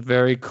 Yeah, it's a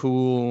very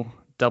cool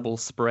double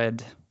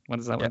spread. What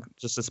is that one?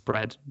 Just a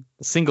spread.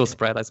 A single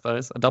spread, I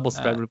suppose. A double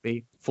spread would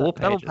be 4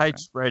 pages. Double page right?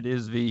 spread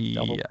is the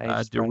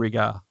de spread.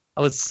 rigueur.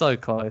 I was so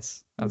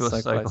close. I was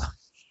so close.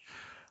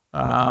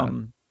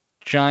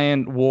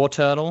 Giant war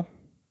turtle.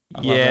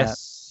 I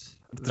yes.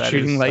 That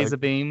shooting laser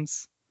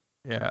beams.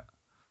 Yeah.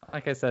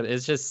 Like I said,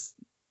 it's just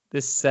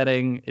this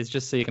setting is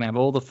just so you can have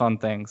all the fun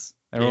things.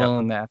 They're all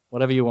in there.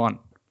 Whatever you want.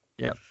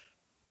 Yep.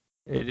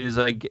 It is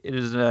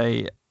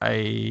a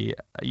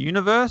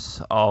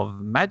universe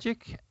of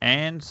magic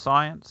and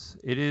science.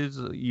 It is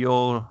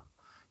your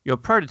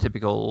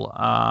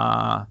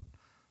prototypical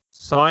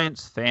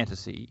science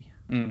fantasy.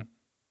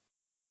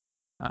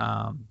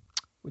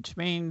 Which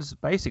means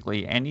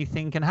basically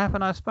anything can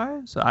happen, I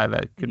suppose.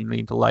 That could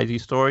lead to lazy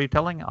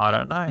storytelling. I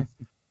don't know.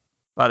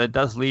 But it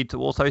does lead to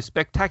also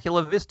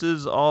spectacular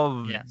vistas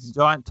of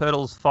giant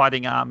turtles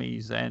fighting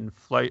armies and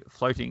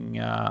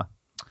floating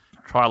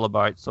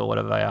trilobites or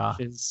whatever they are.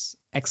 Which is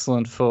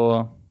excellent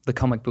for the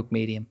comic book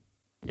medium.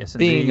 Yes,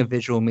 being indeed. a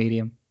visual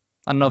medium.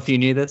 I don't know if you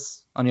knew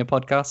this on your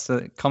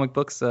podcast. Comic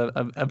books are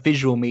a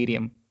visual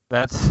medium.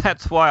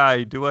 That's why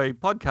I do a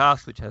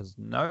podcast which has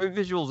no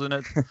visuals in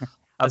it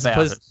As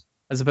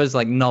opposed to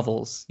like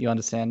novels, you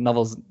understand.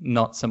 Novels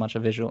not so much a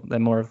visual; they're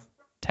more of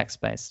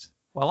text-based.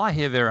 Well, I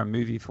hear they're a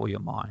movie for your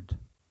mind.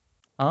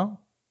 Oh,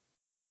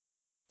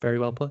 very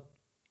well put.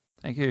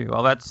 Thank you.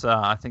 Well, that's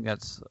I think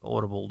that's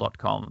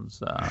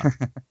Audible.com's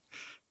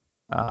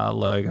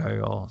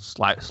logo or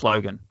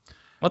slogan.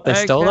 What, they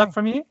stole that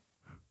from you?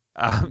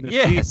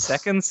 Yeah. Few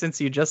seconds since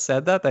you just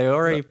said that, they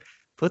already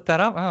put that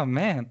up. Oh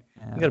man,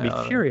 you gotta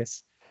be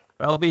furious.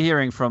 I'll be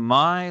hearing from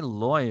my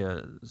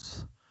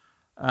lawyers.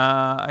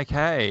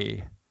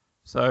 Okay,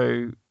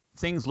 so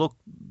things look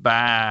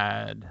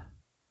bad.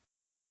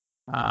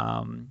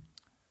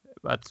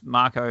 But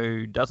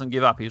Marco doesn't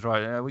give up. He's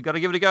right. We got to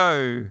give it a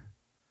go.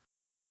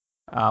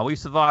 We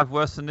survived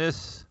worse than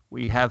this.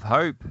 We have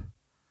hope.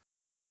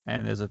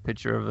 And there's a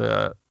picture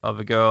of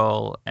a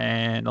girl,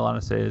 and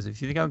Alana says,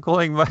 "If you think I'm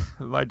calling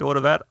my daughter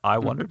that, I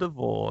want a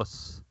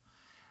divorce."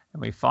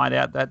 And we find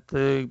out that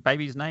the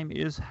baby's name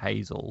is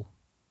Hazel.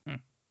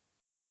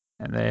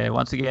 And they're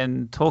once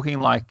again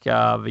talking like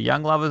the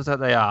young lovers that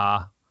they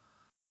are,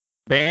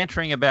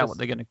 bantering about what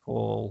they're going to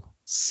call.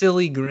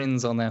 Silly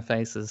grins on their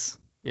faces.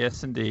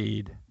 Yes,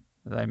 indeed.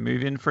 They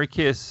move in for a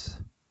kiss.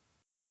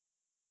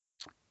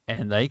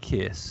 And they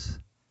kiss.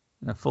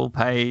 In a full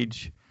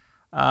page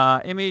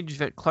image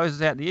that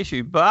closes out the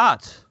issue.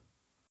 But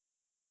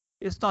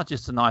it's not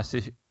just a nice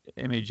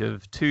image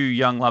of two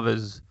young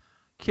lovers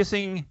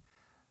kissing.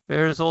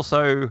 There is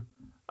also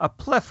a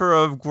plethora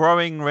of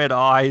growing red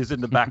eyes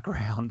in the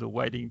background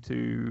waiting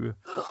to...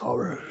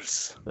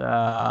 horrors.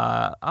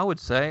 I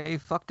would say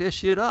fuck this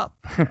shit up.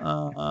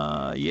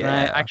 Yeah.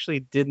 I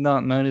actually did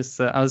not notice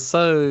that. I was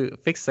so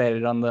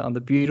fixated on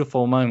the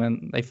beautiful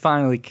moment. They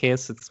finally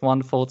kiss. It's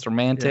wonderful. It's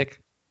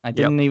romantic. Yeah. I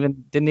didn't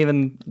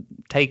even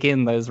take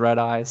in those red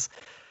eyes.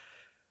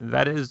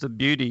 That is the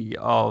beauty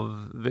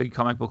of the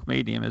comic book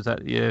medium, is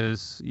that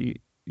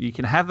you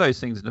can have those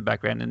things in the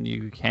background and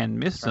you can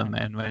miss them.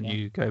 And when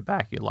you go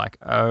back, you're like,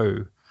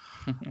 oh.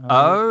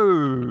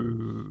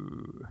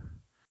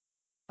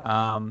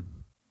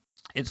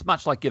 It's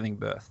much like giving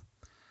birth.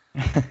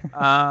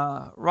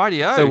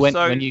 Rightio. So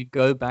when you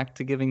go back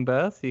to giving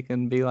birth, you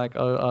can be like,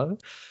 oh.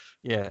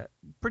 Yeah,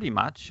 pretty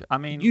much. I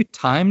mean, you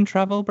time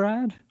travel,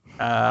 Brad?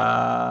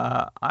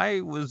 I'm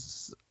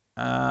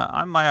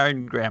my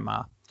own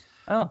grandma.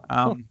 Oh,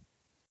 cool.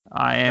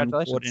 I am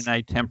caught in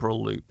a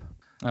temporal loop.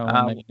 Oh,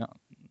 well, maybe not.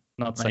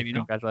 Not so. Maybe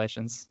not.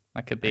 Congratulations.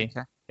 That could be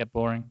get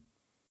boring.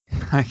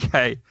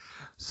 Okay,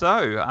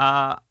 so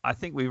I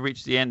think we've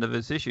reached the end of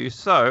this issue.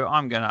 So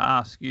I'm going to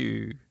ask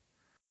you,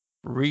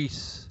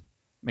 Reese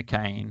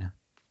McCain,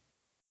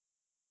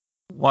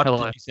 what do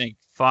you think?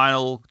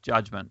 Final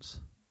judgments.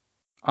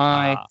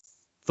 I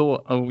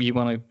thought. Oh, you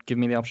want to give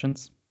me the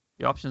options?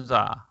 The options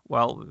are,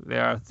 well,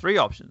 there are three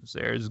options.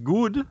 There is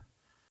good,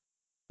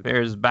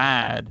 there is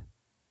bad,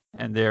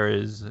 and there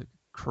is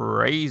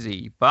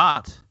crazy.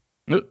 But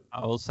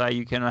I will say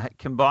you can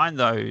combine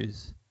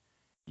those.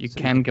 You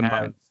can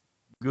combine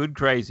good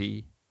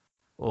crazy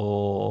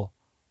or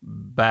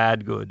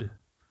bad good.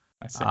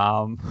 I see.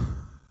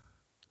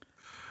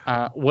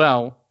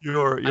 Well,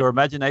 your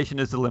imagination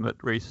is the limit,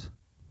 Reese.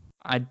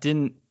 I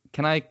didn't.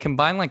 Can I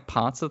combine like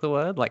parts of the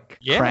word, like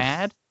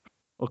crad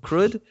or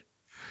crud?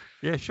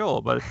 Yeah,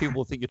 sure. But if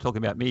people think you're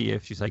talking about me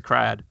if you say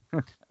crad.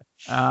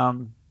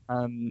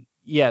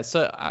 Yeah,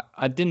 so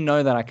I didn't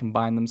know that I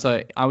combined them.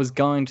 So I was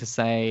going to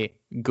say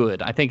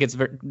good. I think it's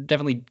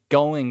definitely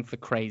going for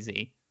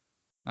crazy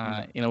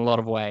in a lot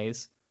of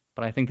ways.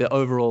 But I think the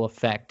overall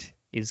effect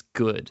is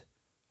good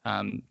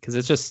because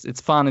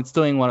it's fun. It's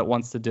doing what it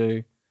wants to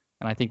do.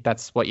 And I think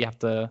that's what you have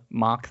to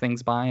mark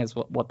things by, is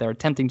what they're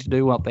attempting to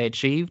do, what they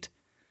achieved.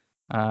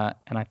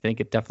 And I think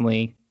it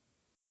definitely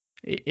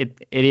it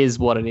is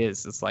what it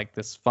is. It's like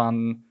this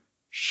fun,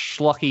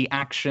 schlocky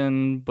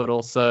action, but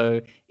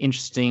also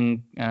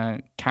interesting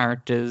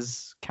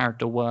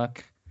character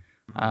work.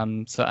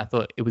 So I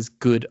thought it was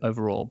good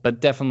overall. But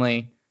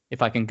definitely,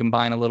 if I can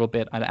combine a little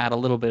bit, I'd add a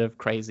little bit of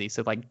crazy.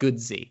 So like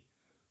Goodsy,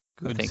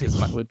 I think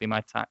would be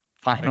my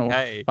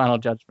final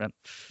judgment.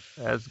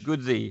 That's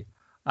Goodsy.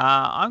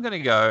 I'm going to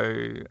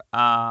go.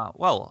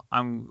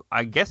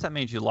 I guess that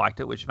means you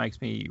liked it, which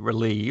makes me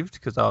relieved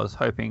because I was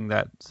hoping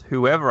that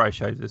whoever I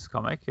showed this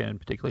comic, and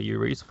particularly you,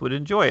 Reese, would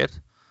enjoy it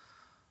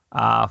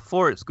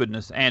for its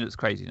goodness and its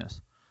craziness.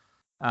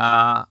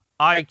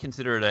 I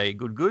consider it a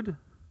good.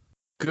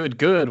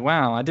 Good.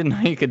 Wow, I didn't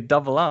know you could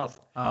double up.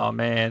 Oh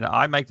man,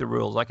 I make the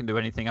rules. I can do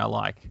anything I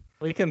like.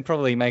 We can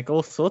probably make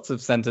all sorts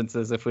of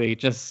sentences if we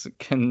just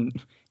can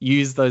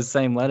use those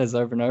same letters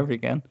over and over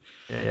again.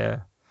 Yeah.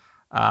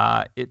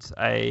 It's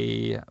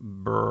a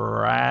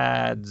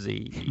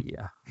Bradsy.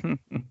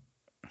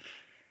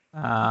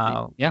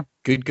 Yeah,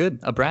 good.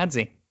 A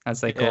Bradsy,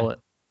 as they call it.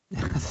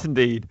 Yes,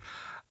 indeed.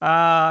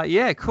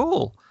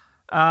 Cool.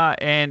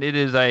 And it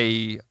is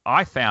I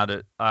found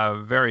it a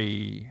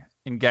very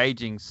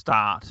engaging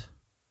start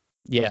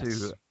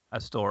to a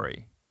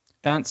story.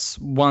 That's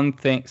one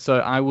thing. So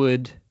I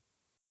would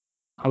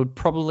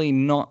probably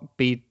not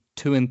be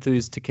too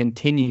enthused to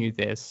continue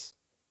this.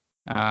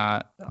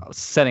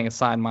 Setting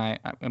aside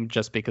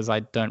just because I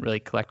don't really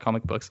collect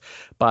comic books,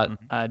 but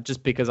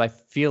just because I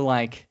feel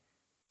like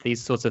these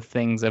sorts of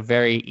things are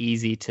very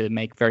easy to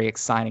make very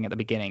exciting at the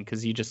beginning,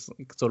 because you just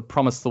sort of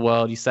promise the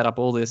world, you set up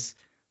all this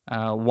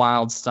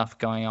wild stuff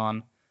going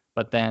on,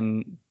 but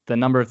then the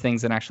number of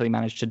things that actually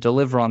manage to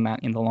deliver on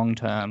that in the long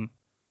term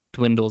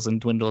dwindles.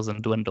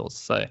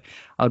 So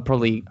I'd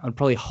probably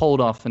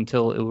hold off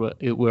until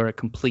it were a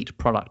complete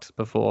product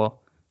before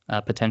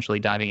potentially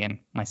diving in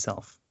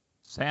myself.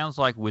 Sounds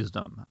like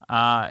wisdom.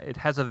 It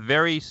has a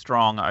very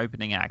strong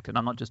opening act, and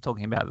I'm not just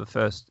talking about the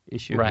first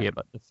issue here,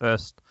 but the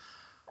first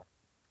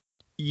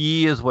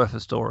year's worth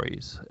of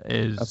stories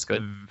is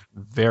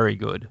very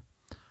good.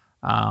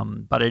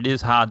 But it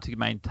is hard to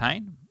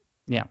maintain.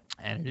 Yeah.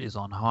 And it is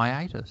on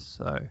hiatus.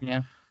 So,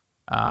 yeah.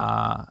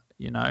 I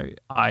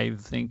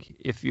think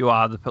if you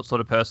are the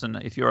sort of person,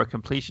 if you're a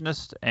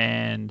completionist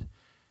and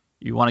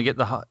you want to get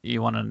the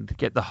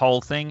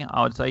whole thing,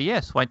 I would say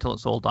yes, wait till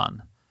it's all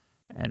done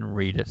and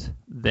read it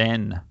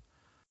then.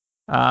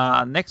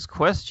 Next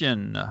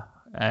question,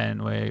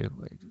 and we're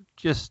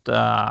just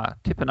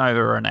tipping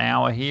over an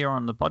hour here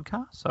on the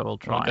podcast, so we'll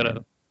try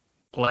and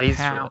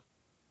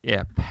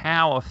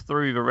power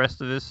through the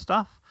rest of this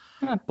stuff.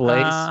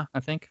 Blaze, I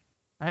think.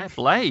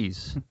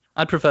 Blaze.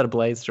 I'd prefer to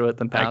blaze through it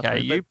than power. Okay,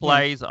 you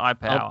blaze, I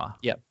power.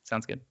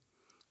 Sounds good.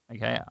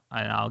 Okay,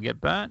 and I'll get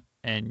burnt,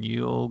 and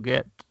you'll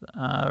get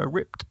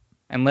ripped.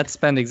 And let's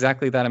spend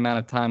exactly that amount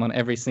of time on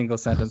every single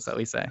sentence that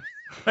we say.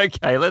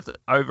 Okay, let's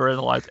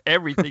overanalyze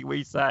everything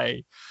we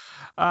say.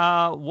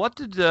 What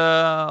did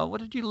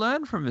you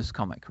learn from this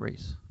comic,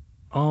 Reese?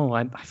 Oh,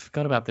 I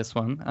forgot about this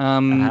one.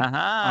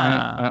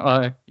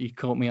 You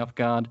caught me off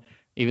guard,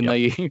 even though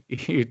you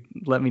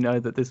let me know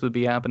that this would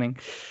be happening.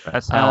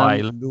 That's how I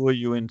lure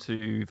you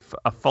into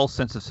a false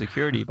sense of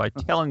security by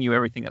telling you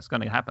everything that's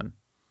going to happen.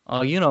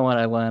 Oh, you know what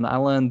I learned? I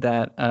learned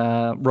that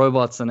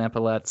robots and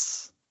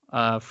epaulets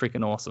are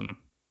freaking awesome.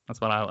 That's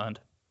what I learned.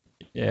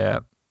 Yeah.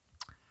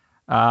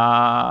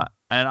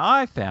 And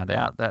I found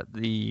out that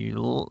the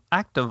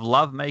act of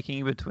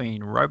lovemaking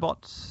between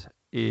robots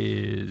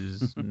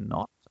is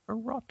not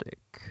erotic.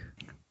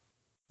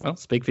 Well,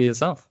 speak for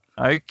yourself.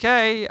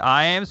 Okay,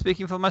 I am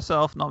speaking for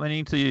myself, not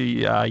meaning to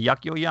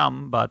yuck your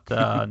yum, but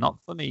not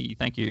for me.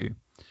 Thank you.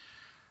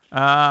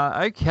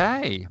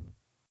 Okay.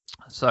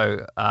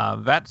 So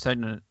that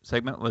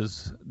segment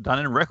was done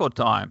in record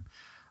time.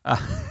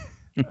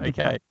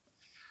 Okay.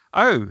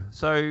 Oh,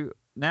 so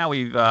now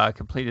we've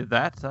completed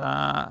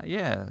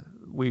that.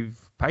 We've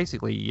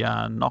basically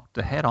knocked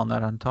the head on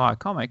that entire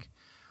comic.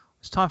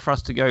 It's time for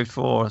us to go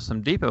for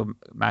some deeper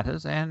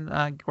matters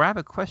and grab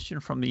a question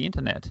from the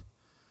internet.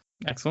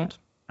 Excellent.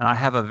 And I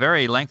have a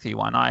very lengthy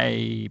one.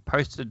 I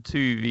posted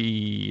to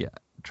the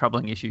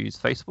Troubling Issues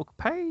Facebook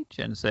page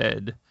and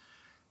said,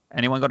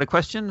 anyone got a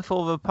question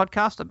for the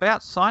podcast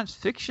about science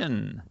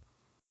fiction?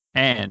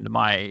 And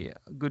my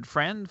good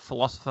friend,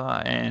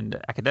 philosopher and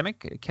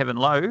academic Kevin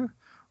Lowe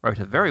wrote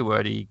a very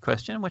wordy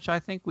question, which I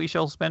think we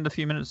shall spend a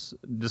few minutes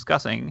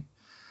discussing.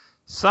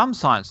 Some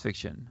science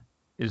fiction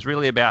is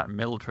really about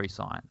military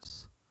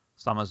science.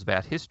 Some is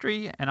about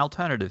history and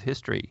alternative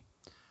history.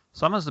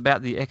 Some is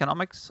about the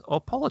economics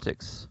or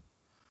politics.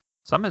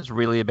 Some is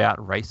really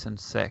about race and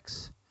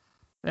sex.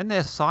 Then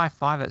there's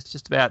sci-fi that's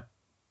just about,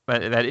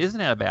 but that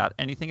isn't about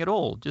anything at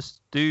all. Just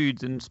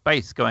dudes in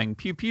space going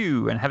pew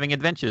pew and having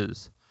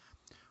adventures.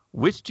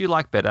 Which do you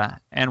like better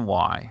and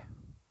why?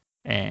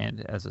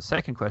 And as a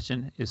second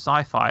question, is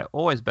sci-fi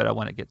always better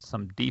when it gets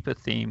some deeper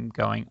theme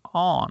going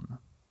on?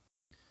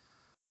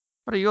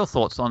 What are your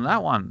thoughts on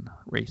that one,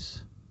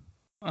 Reese?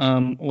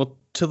 Well,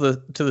 to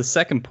the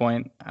second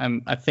point,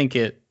 I think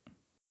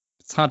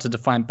it's hard to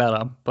define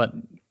better, but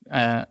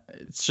it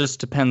just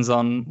depends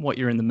on what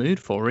you're in the mood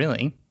for,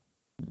 really.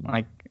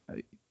 Like,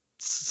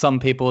 some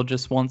people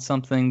just want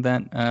something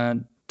that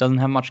doesn't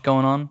have much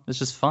going on. It's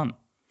just fun.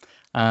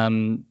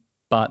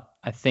 But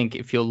I think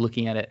if you're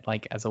looking at it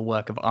like as a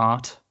work of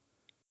art,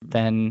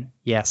 then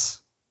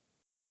yes.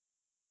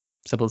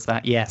 Simple as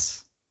that.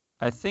 Yes.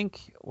 I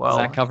think, well...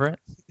 Does that cover it?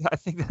 I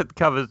think that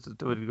covers it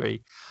to a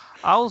degree.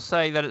 I'll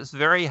say that it's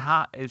very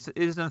hard. It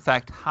is, in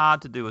fact,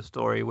 hard to do a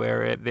story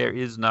where there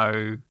is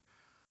no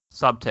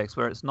subtext,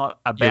 where it's not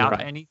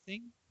about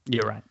anything.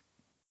 You're right.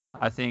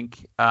 I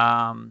think,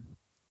 I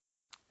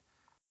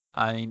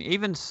mean,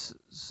 even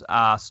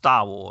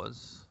Star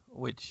Wars,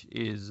 which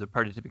is a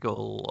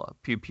prototypical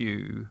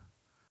pew-pew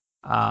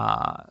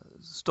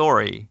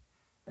story,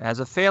 has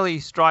a fairly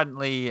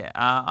stridently,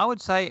 I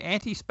would say,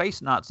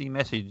 anti-space Nazi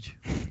message.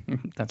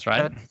 That's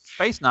right. That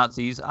space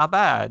Nazis are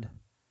bad.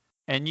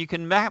 And you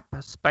can map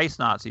space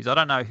Nazis. I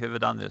don't know if you've ever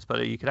done this,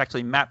 but you could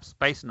actually map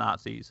space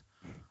Nazis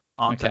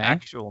onto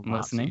actual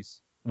Nazis.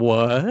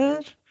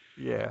 What?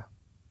 Yeah.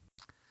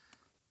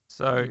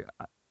 So,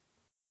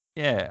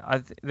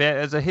 yeah,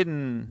 there's a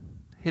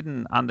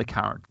hidden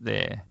undercurrent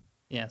there.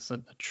 Yes,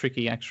 a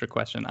tricky extra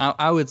question.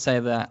 I would say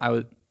that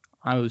I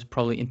was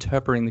probably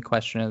interpreting the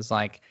question as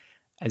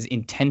as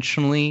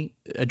intentionally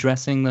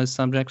addressing those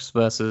subjects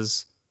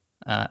versus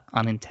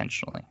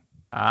unintentionally.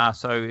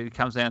 So it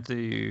comes down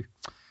to,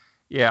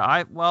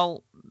 I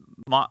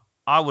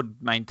would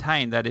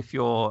maintain that if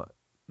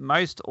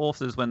most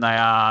authors, when they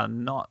are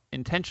not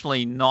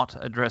intentionally not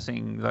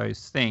addressing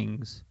those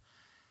things,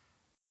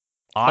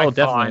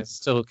 definitely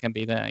still can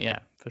be there. Yeah,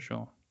 for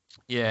sure.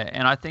 Yeah,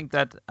 and I think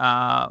that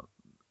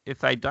if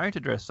they don't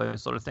address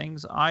those sort of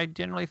things, I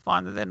generally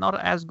find that they're not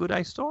as good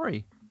a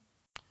story.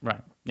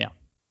 Right. Yeah.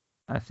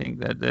 I think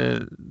that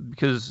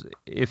because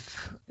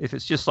if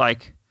it's just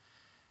like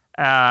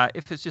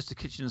if it's just a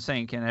kitchen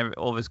sink and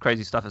all this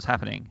crazy stuff is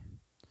happening,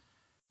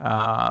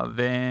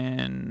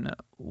 then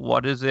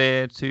what is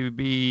there to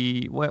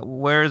be?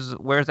 Where's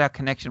our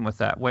connection with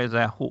that? Where's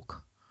our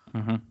hook?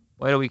 Mm-hmm.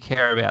 Where do we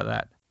care about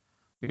that?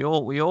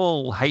 We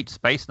all hate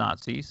space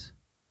Nazis.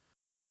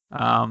 We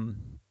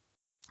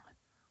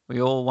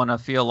all want to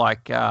feel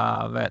like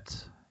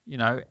that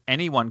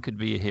anyone could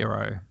be a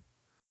hero.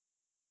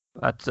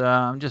 But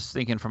I'm just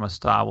thinking from a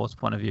Star Wars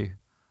point of view.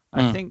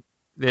 I think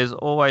there's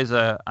always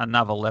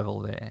another level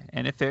there.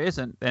 And if there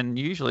isn't, then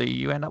usually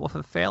you end up with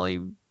a fairly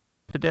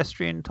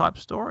pedestrian type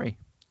story.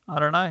 I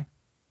don't know.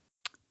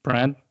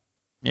 Brad?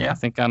 Yeah? I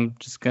think I'm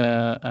just going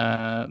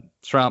to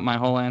throw out my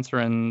whole answer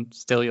and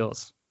steal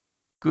yours.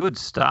 Good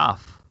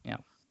stuff. Yeah.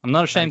 I'm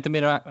not ashamed to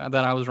admit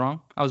that I was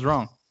wrong. I was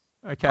wrong.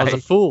 Okay. I was a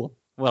fool,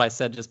 what I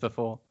said just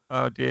before.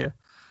 Oh, dear.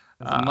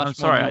 I'm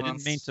sorry. I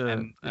didn't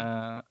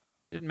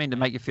mean to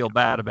make you feel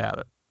bad about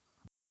it.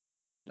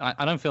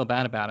 I don't feel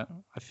bad about it.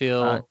 I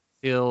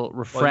feel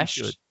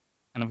refreshed,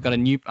 and I've got a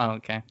new. Oh,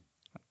 okay.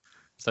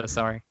 So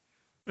sorry.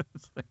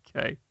 It's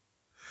okay.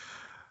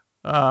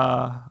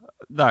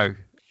 No.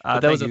 But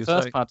there was a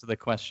first part to the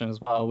question as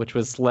well, which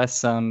was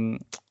less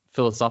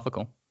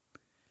philosophical.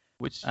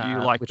 Which do you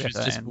like which better?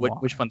 Is just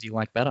which one do you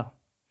like better?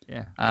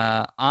 Yeah.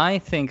 I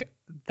think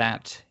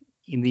that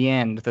in the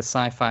end, the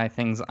sci-fi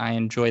things I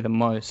enjoy the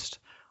most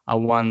are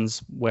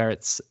ones where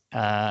it's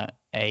a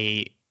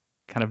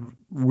kind of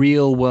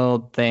real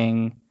world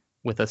thing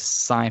with a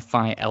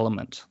sci-fi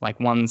element, like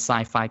one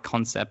sci-fi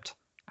concept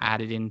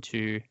added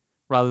into,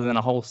 rather than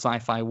a whole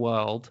sci-fi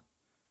world,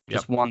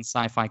 just one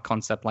sci-fi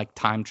concept like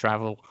time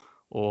travel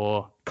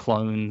or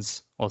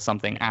clones or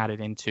something added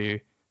into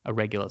a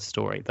regular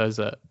story. Those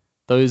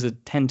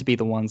tend to be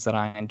the ones that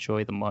I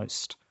enjoy the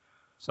most.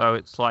 So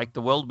it's like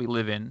the world we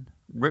live in,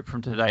 ripped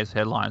from today's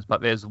headlines,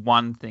 but there's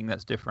one thing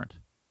that's different.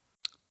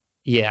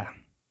 Yeah.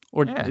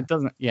 Or it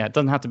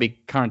doesn't have to be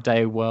current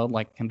day world,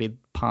 like it can be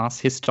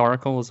past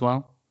historical as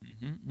well.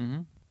 Mm-hmm,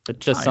 mm-hmm. But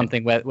just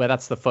something where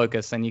that's the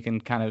focus, and you can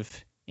kind of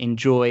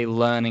enjoy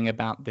learning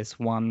about this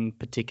one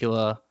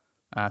particular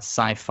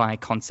sci-fi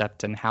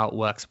concept and how it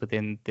works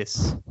within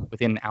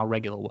our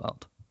regular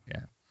world.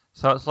 Yeah.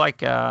 So it's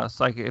like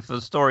if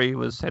the story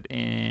was set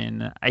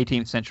in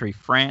 18th century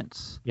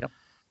France. Yep.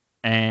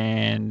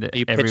 And are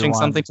you pitching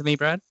something to me,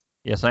 Brad?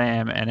 Yes, I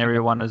am. And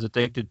everyone is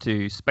addicted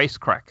to space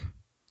crack.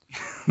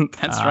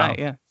 That's right,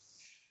 yeah.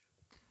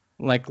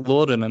 Like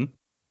laudanum.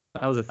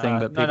 That was a thing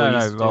that people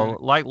used to do. Well,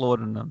 like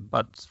laudanum,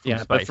 but from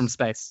space. But from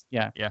space,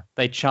 yeah. Yeah.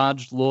 They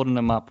charged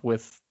laudanum up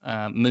with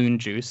moon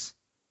juice.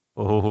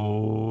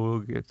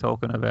 Oh, you're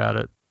talking about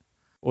it.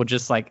 Or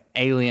just like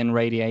alien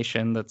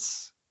radiation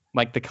that's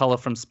like the color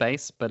from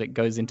space, but it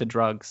goes into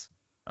drugs.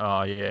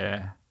 Oh,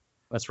 yeah.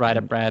 Let's write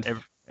it, Brad.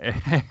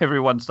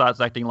 Everyone starts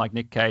acting like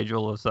Nick Cage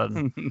all of a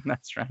sudden.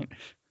 That's right.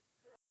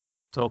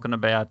 Talking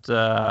about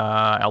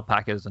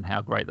alpacas and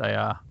how great they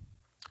are.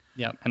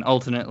 Yeah, and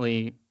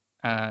alternately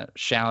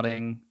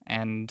shouting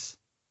and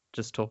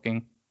just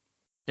talking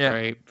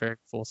very, very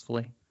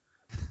forcefully.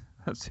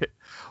 That's it.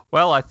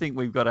 Well, I think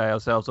we've got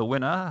ourselves a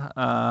winner.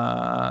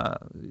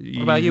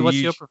 What about you? What's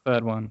your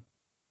preferred one?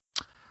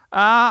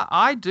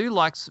 I do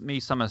like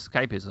me some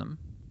escapism.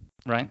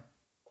 Right.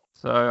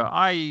 So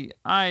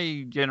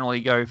I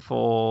generally go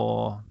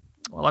for.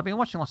 Well, I've been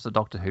watching lots of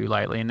Doctor Who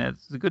lately, and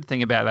the good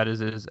thing about that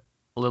is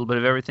a little bit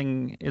of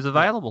everything is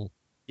available.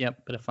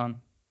 Yep, bit of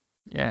fun.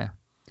 Yeah.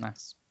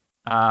 Nice.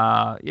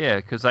 Yeah,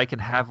 because they can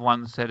have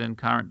one set in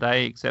current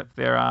day, except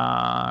there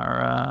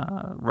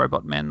are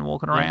robot men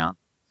walking around.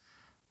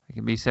 It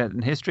can be set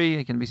in history.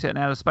 It can be set in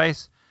outer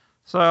space.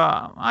 So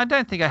I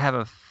don't think I have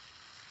a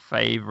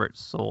favorite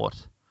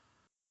sort.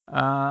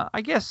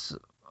 I guess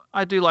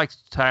I do like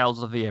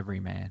Tales of the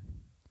Everyman.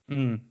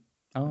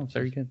 Oh,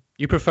 very good.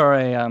 You prefer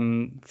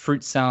a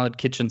fruit salad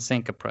kitchen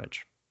sink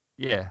approach?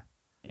 Yeah.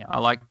 I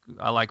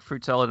like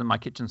fruit salad in my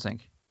kitchen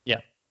sink.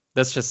 Yeah,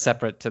 that's just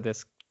separate to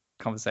this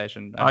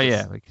conversation.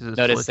 Because it's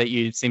notice that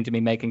you seem to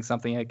be making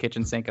something in a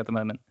kitchen sink at the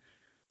moment.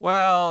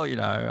 Well,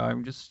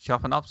 I'm just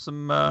chopping up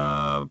some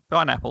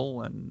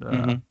pineapple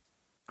and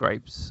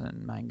grapes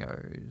and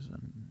mangoes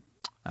and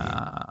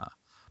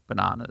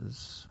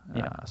bananas,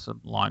 some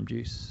lime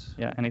juice.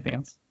 Yeah, anything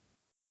else?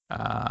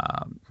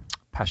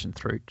 Passion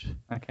fruit.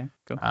 Okay,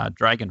 cool.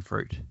 Dragon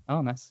fruit.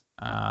 Oh, nice.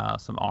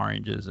 Some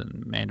oranges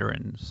and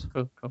mandarins.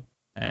 Cool.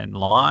 And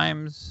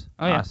limes.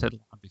 Oh, yeah. I said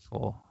lime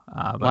before.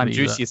 Lime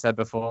juice, you said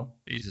before.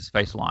 These are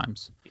space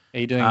limes.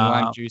 Are you doing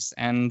lime juice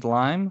and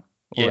lime?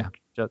 Yeah.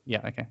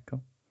 Yeah, okay,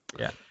 cool.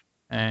 Yeah.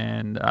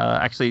 And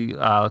actually,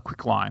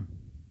 quick lime.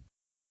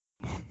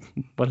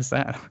 What is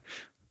that?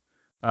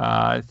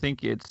 I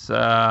think it's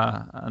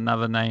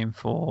another name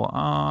for,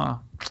 I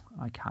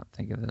can't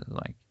think of it,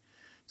 like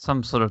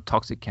some sort of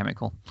toxic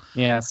chemical.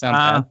 Yeah,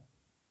 sounds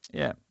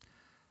bad.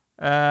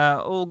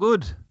 Yeah. All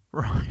good.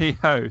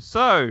 Rightio.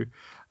 So,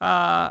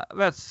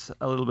 that's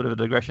a little bit of a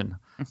digression.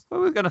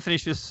 Well, we're going to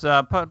finish this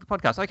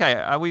podcast.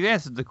 Okay, we've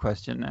answered the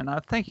question, and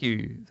thank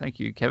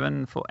you,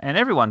 Kevin, and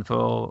everyone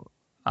for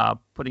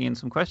putting in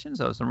some questions.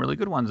 There were some really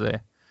good ones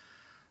there.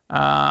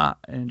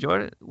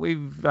 Enjoyed it. We're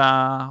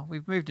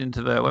moving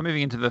into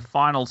the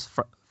final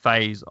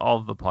phase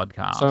of the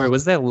podcast. Sorry,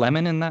 was there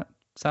lemon in that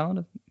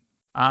salad?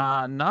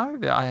 No,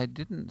 I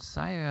didn't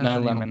say. No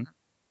lemon.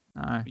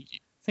 No. I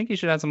think you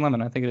should add some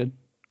lemon. I think it'd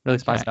really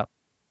spice it up.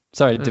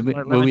 Sorry,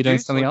 were we doing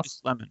something else?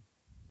 Just lemon.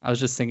 I was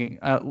just thinking,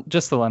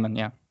 just the lemon,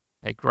 yeah.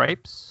 Okay,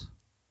 grapes.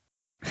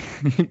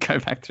 Go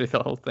back through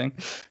the whole thing.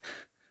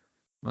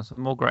 Well,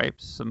 some more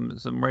grapes,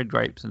 some red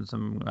grapes and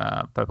some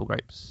purple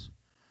grapes.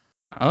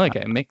 Oh,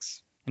 okay,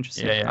 mix.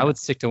 Interesting. Yeah. I would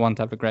stick to one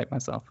type of grape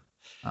myself.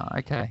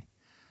 Okay.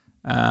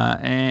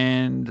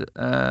 And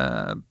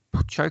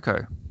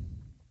choco.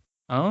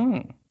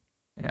 Oh.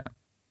 Yeah.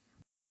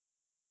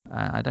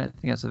 I don't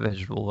think that's a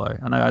vegetable, though.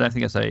 I don't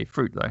think it's a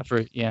fruit, though. A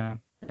fruit, yeah.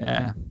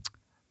 Yeah.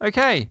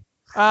 Okay.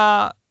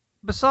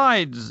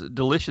 Besides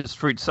delicious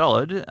fruit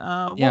salad,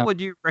 what would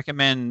you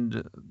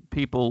recommend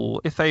people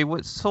if they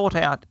would sort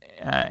out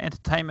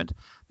entertainment,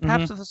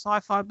 perhaps with a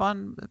sci-fi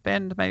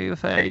bend, maybe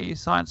with a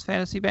science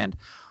fantasy bend,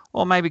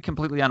 or maybe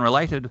completely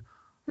unrelated?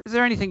 Is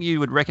there anything you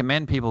would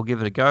recommend people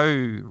give it a go,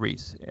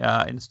 Reese,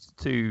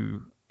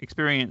 to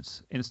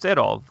experience instead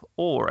of,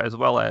 or as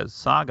well as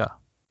Saga?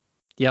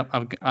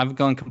 Yep, I've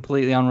gone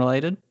completely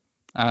unrelated.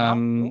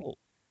 Cool.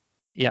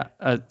 Yeah.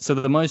 So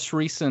the most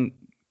recent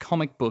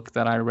comic book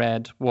that I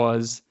read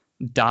was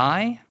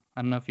Die.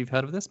 I don't know if you've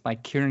heard of this, by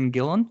Kieran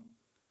Gillen.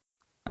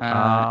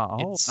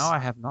 No, I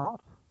have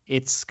not.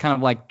 It's kind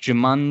of like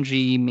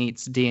Jumanji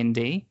meets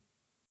D&D.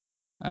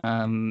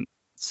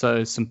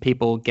 So some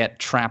people get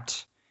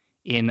trapped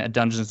in a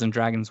Dungeons and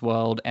Dragons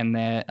world, and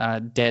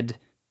their dead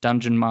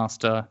dungeon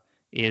master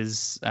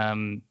is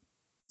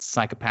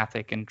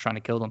psychopathic and trying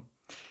to kill them.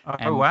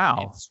 Oh,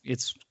 wow.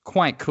 It's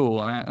quite cool.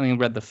 I only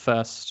read the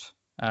first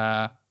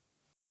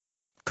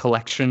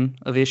collection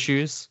of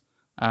issues,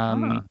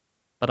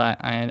 but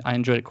I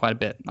enjoyed it quite a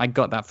bit. I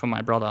got that from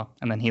my brother,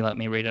 and then he let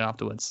me read it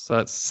afterwards. So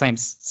it's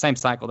same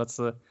cycle. That's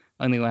the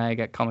only way I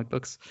get comic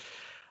books.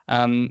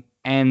 And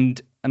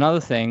another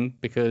thing,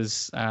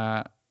 because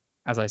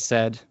as I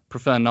said,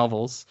 prefer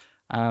novels.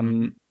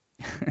 Jonathan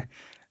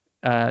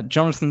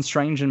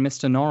Strange and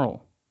Mr. Norrell.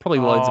 Probably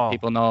loads of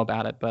people know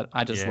about it, but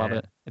I just love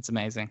it. It's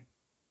amazing.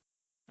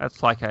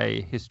 That's like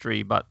a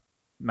history, but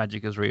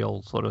magic is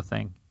real sort of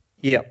thing.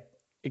 Yeah.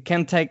 It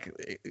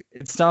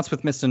starts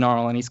with Mr.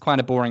 Norrell, and he's quite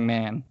a boring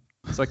man.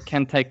 So it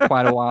can take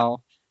quite a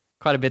while,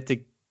 quite a bit to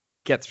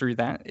get through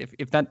that.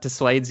 If that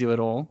dissuades you at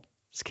all,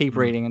 just keep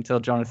reading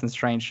until Jonathan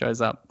Strange shows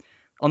up.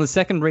 On the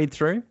second read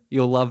through,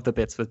 you'll love the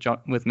bits with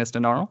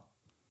Mr. Norrell.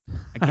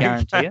 I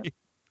guarantee it.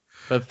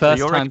 But first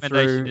your time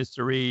recommendation through, is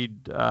to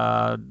read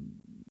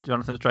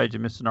Jonathan Strange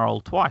and Mr.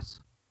 Norrell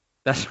twice.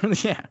 That's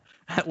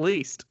at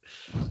least.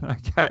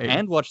 Okay.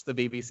 And watch the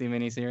BBC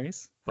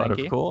miniseries. But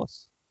of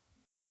course.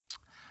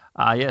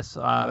 Yes,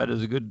 that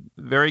is a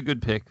very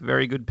good pick.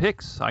 Very good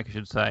picks, I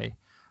should say.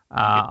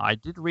 I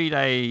did read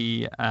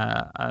a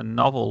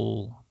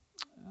novel,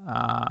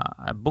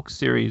 a book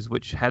series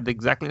which had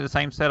exactly the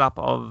same setup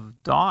of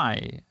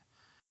Die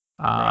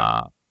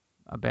about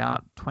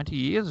 20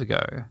 years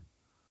ago.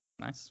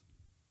 Nice.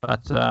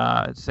 But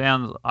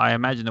I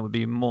imagine it would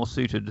be more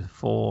suited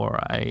for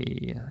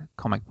a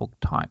comic book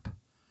type.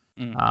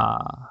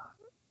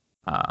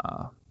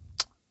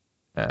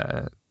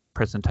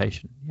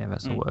 presentation. Yeah,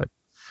 that's the word.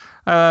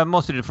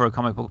 More suited for a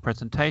comic book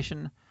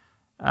presentation.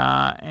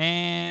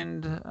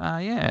 And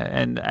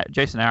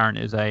Jason Aaron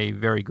is a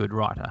very good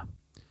writer.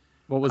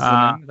 What was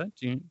the name of that?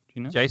 Do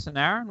you know? Jason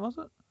Aaron, was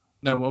it?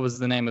 No, what was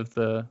the name of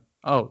the...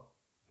 Oh,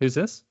 who's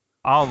this?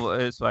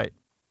 Oh, wait.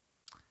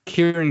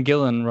 Kieran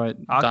Gillen wrote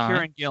Die.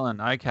 Kieran Gillen.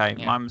 Okay,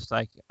 Yeah. my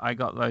mistake. I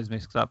got those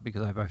mixed up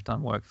because they've both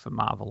done work for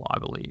Marvel, I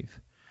believe.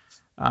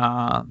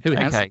 Who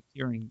has? Okay,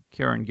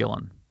 Kieran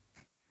Gillen.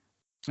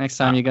 Next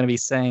time you're going to be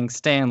saying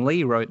Stan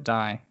Lee wrote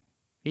Die.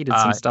 He did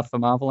some stuff for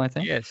Marvel, I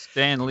think. Yes,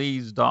 Stan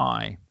Lee's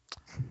Die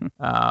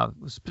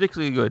was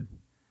particularly good.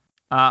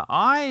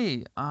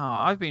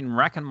 I've been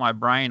racking my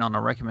brain on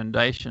a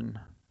recommendation.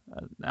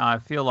 I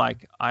feel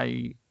like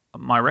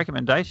my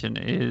recommendation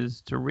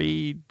is to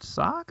read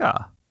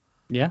Saga.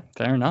 Yeah,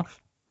 fair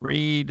enough.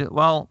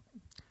 Well,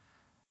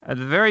 at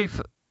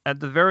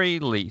the very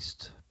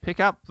least,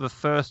 pick up the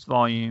first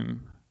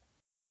volume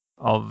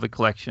of the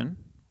collection,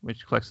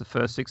 which collects the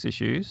first 6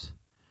 issues,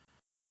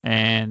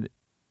 and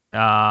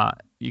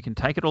you can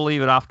take it or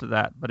leave it after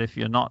that. But if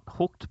you're not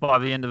hooked by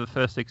the end of the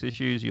first 6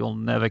 issues, you'll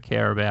never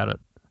care about it.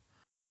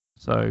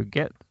 So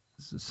get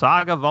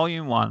Saga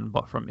Volume 1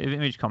 from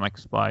Image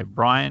Comics by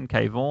Brian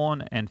K.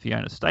 Vaughan and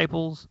Fiona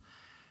Staples.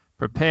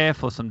 Prepare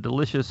for some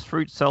delicious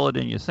fruit salad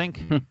in your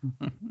sink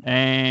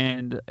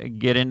and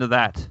get into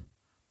that.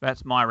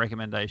 That's my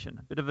recommendation.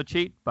 A bit of a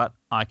cheat, but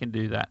I can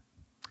do that.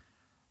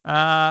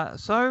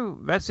 So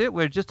that's it.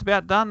 We're just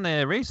about done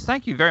there, Reese.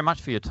 Thank you very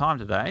much for your time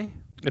today.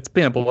 It's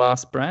been a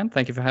blast, Brad.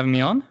 Thank you for having me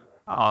on.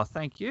 Oh,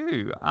 thank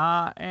you.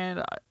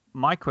 And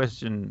my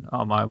question,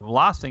 my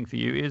last thing for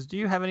you is, do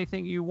you have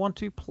anything you want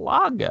to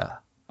plug?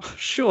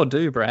 Sure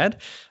do,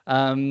 Brad.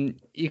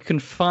 You can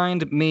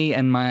find me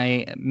and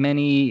my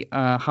many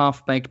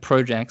half-baked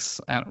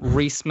projects at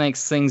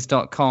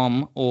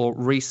reesemakesthings.com or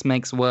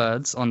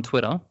reesemakeswords on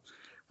Twitter.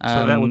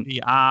 So that would be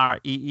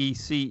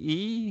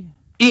REECE?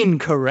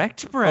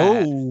 Incorrect,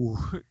 Brad.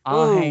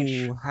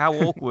 Oh, how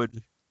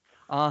awkward.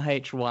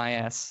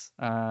 RHYS,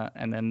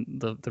 and then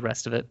the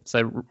rest of it.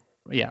 So,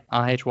 yeah,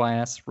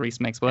 RHYS, Reese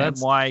Makes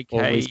Words, MYKE.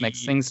 or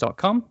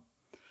reesemakesthings.com.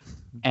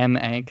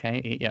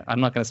 MAKE, yeah,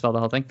 I'm not going to spell the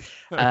whole thing.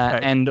 Okay.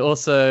 And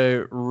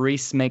also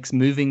Reese Makes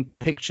Moving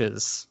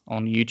Pictures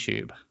on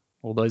YouTube.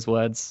 All those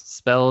words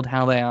spelled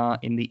how they are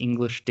in the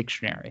English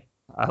dictionary.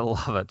 I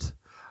love it.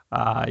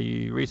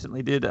 You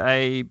recently did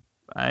a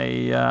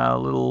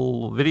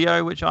little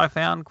video which I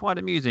found quite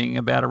amusing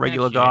about a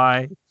regular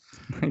guy.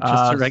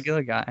 Just a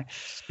regular guy.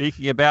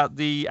 Speaking about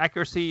the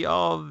accuracy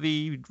of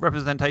the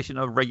representation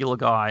of regular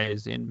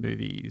guys in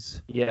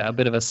movies. Yeah, a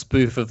bit of a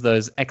spoof of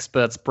those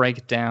experts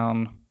break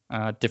down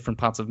different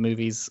parts of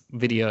movies,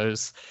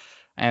 videos.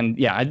 And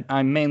yeah,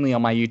 I'm mainly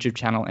on my YouTube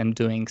channel and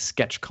doing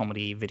sketch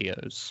comedy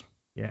videos.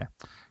 Yeah,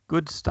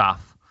 good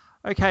stuff.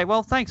 Okay,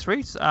 well, thanks,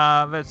 Reese.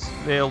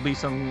 There'll be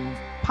some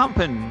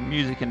pumping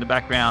music in the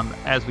background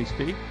as we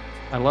speak.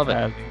 I love it.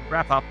 As we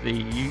wrap up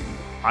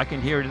I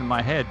can hear it in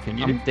my head. Can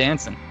you? I'm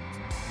dancing.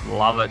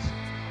 Love it.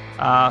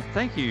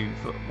 Thank you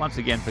once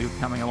again for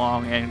coming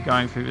along and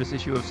going through this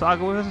issue of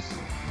Saga with us.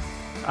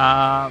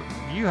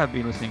 You have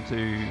been listening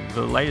to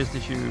the latest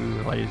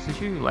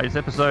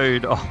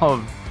episode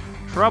of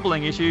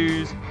Troubling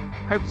Issues.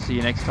 Hope to see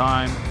you next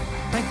time.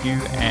 Thank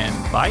you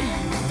and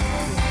bye.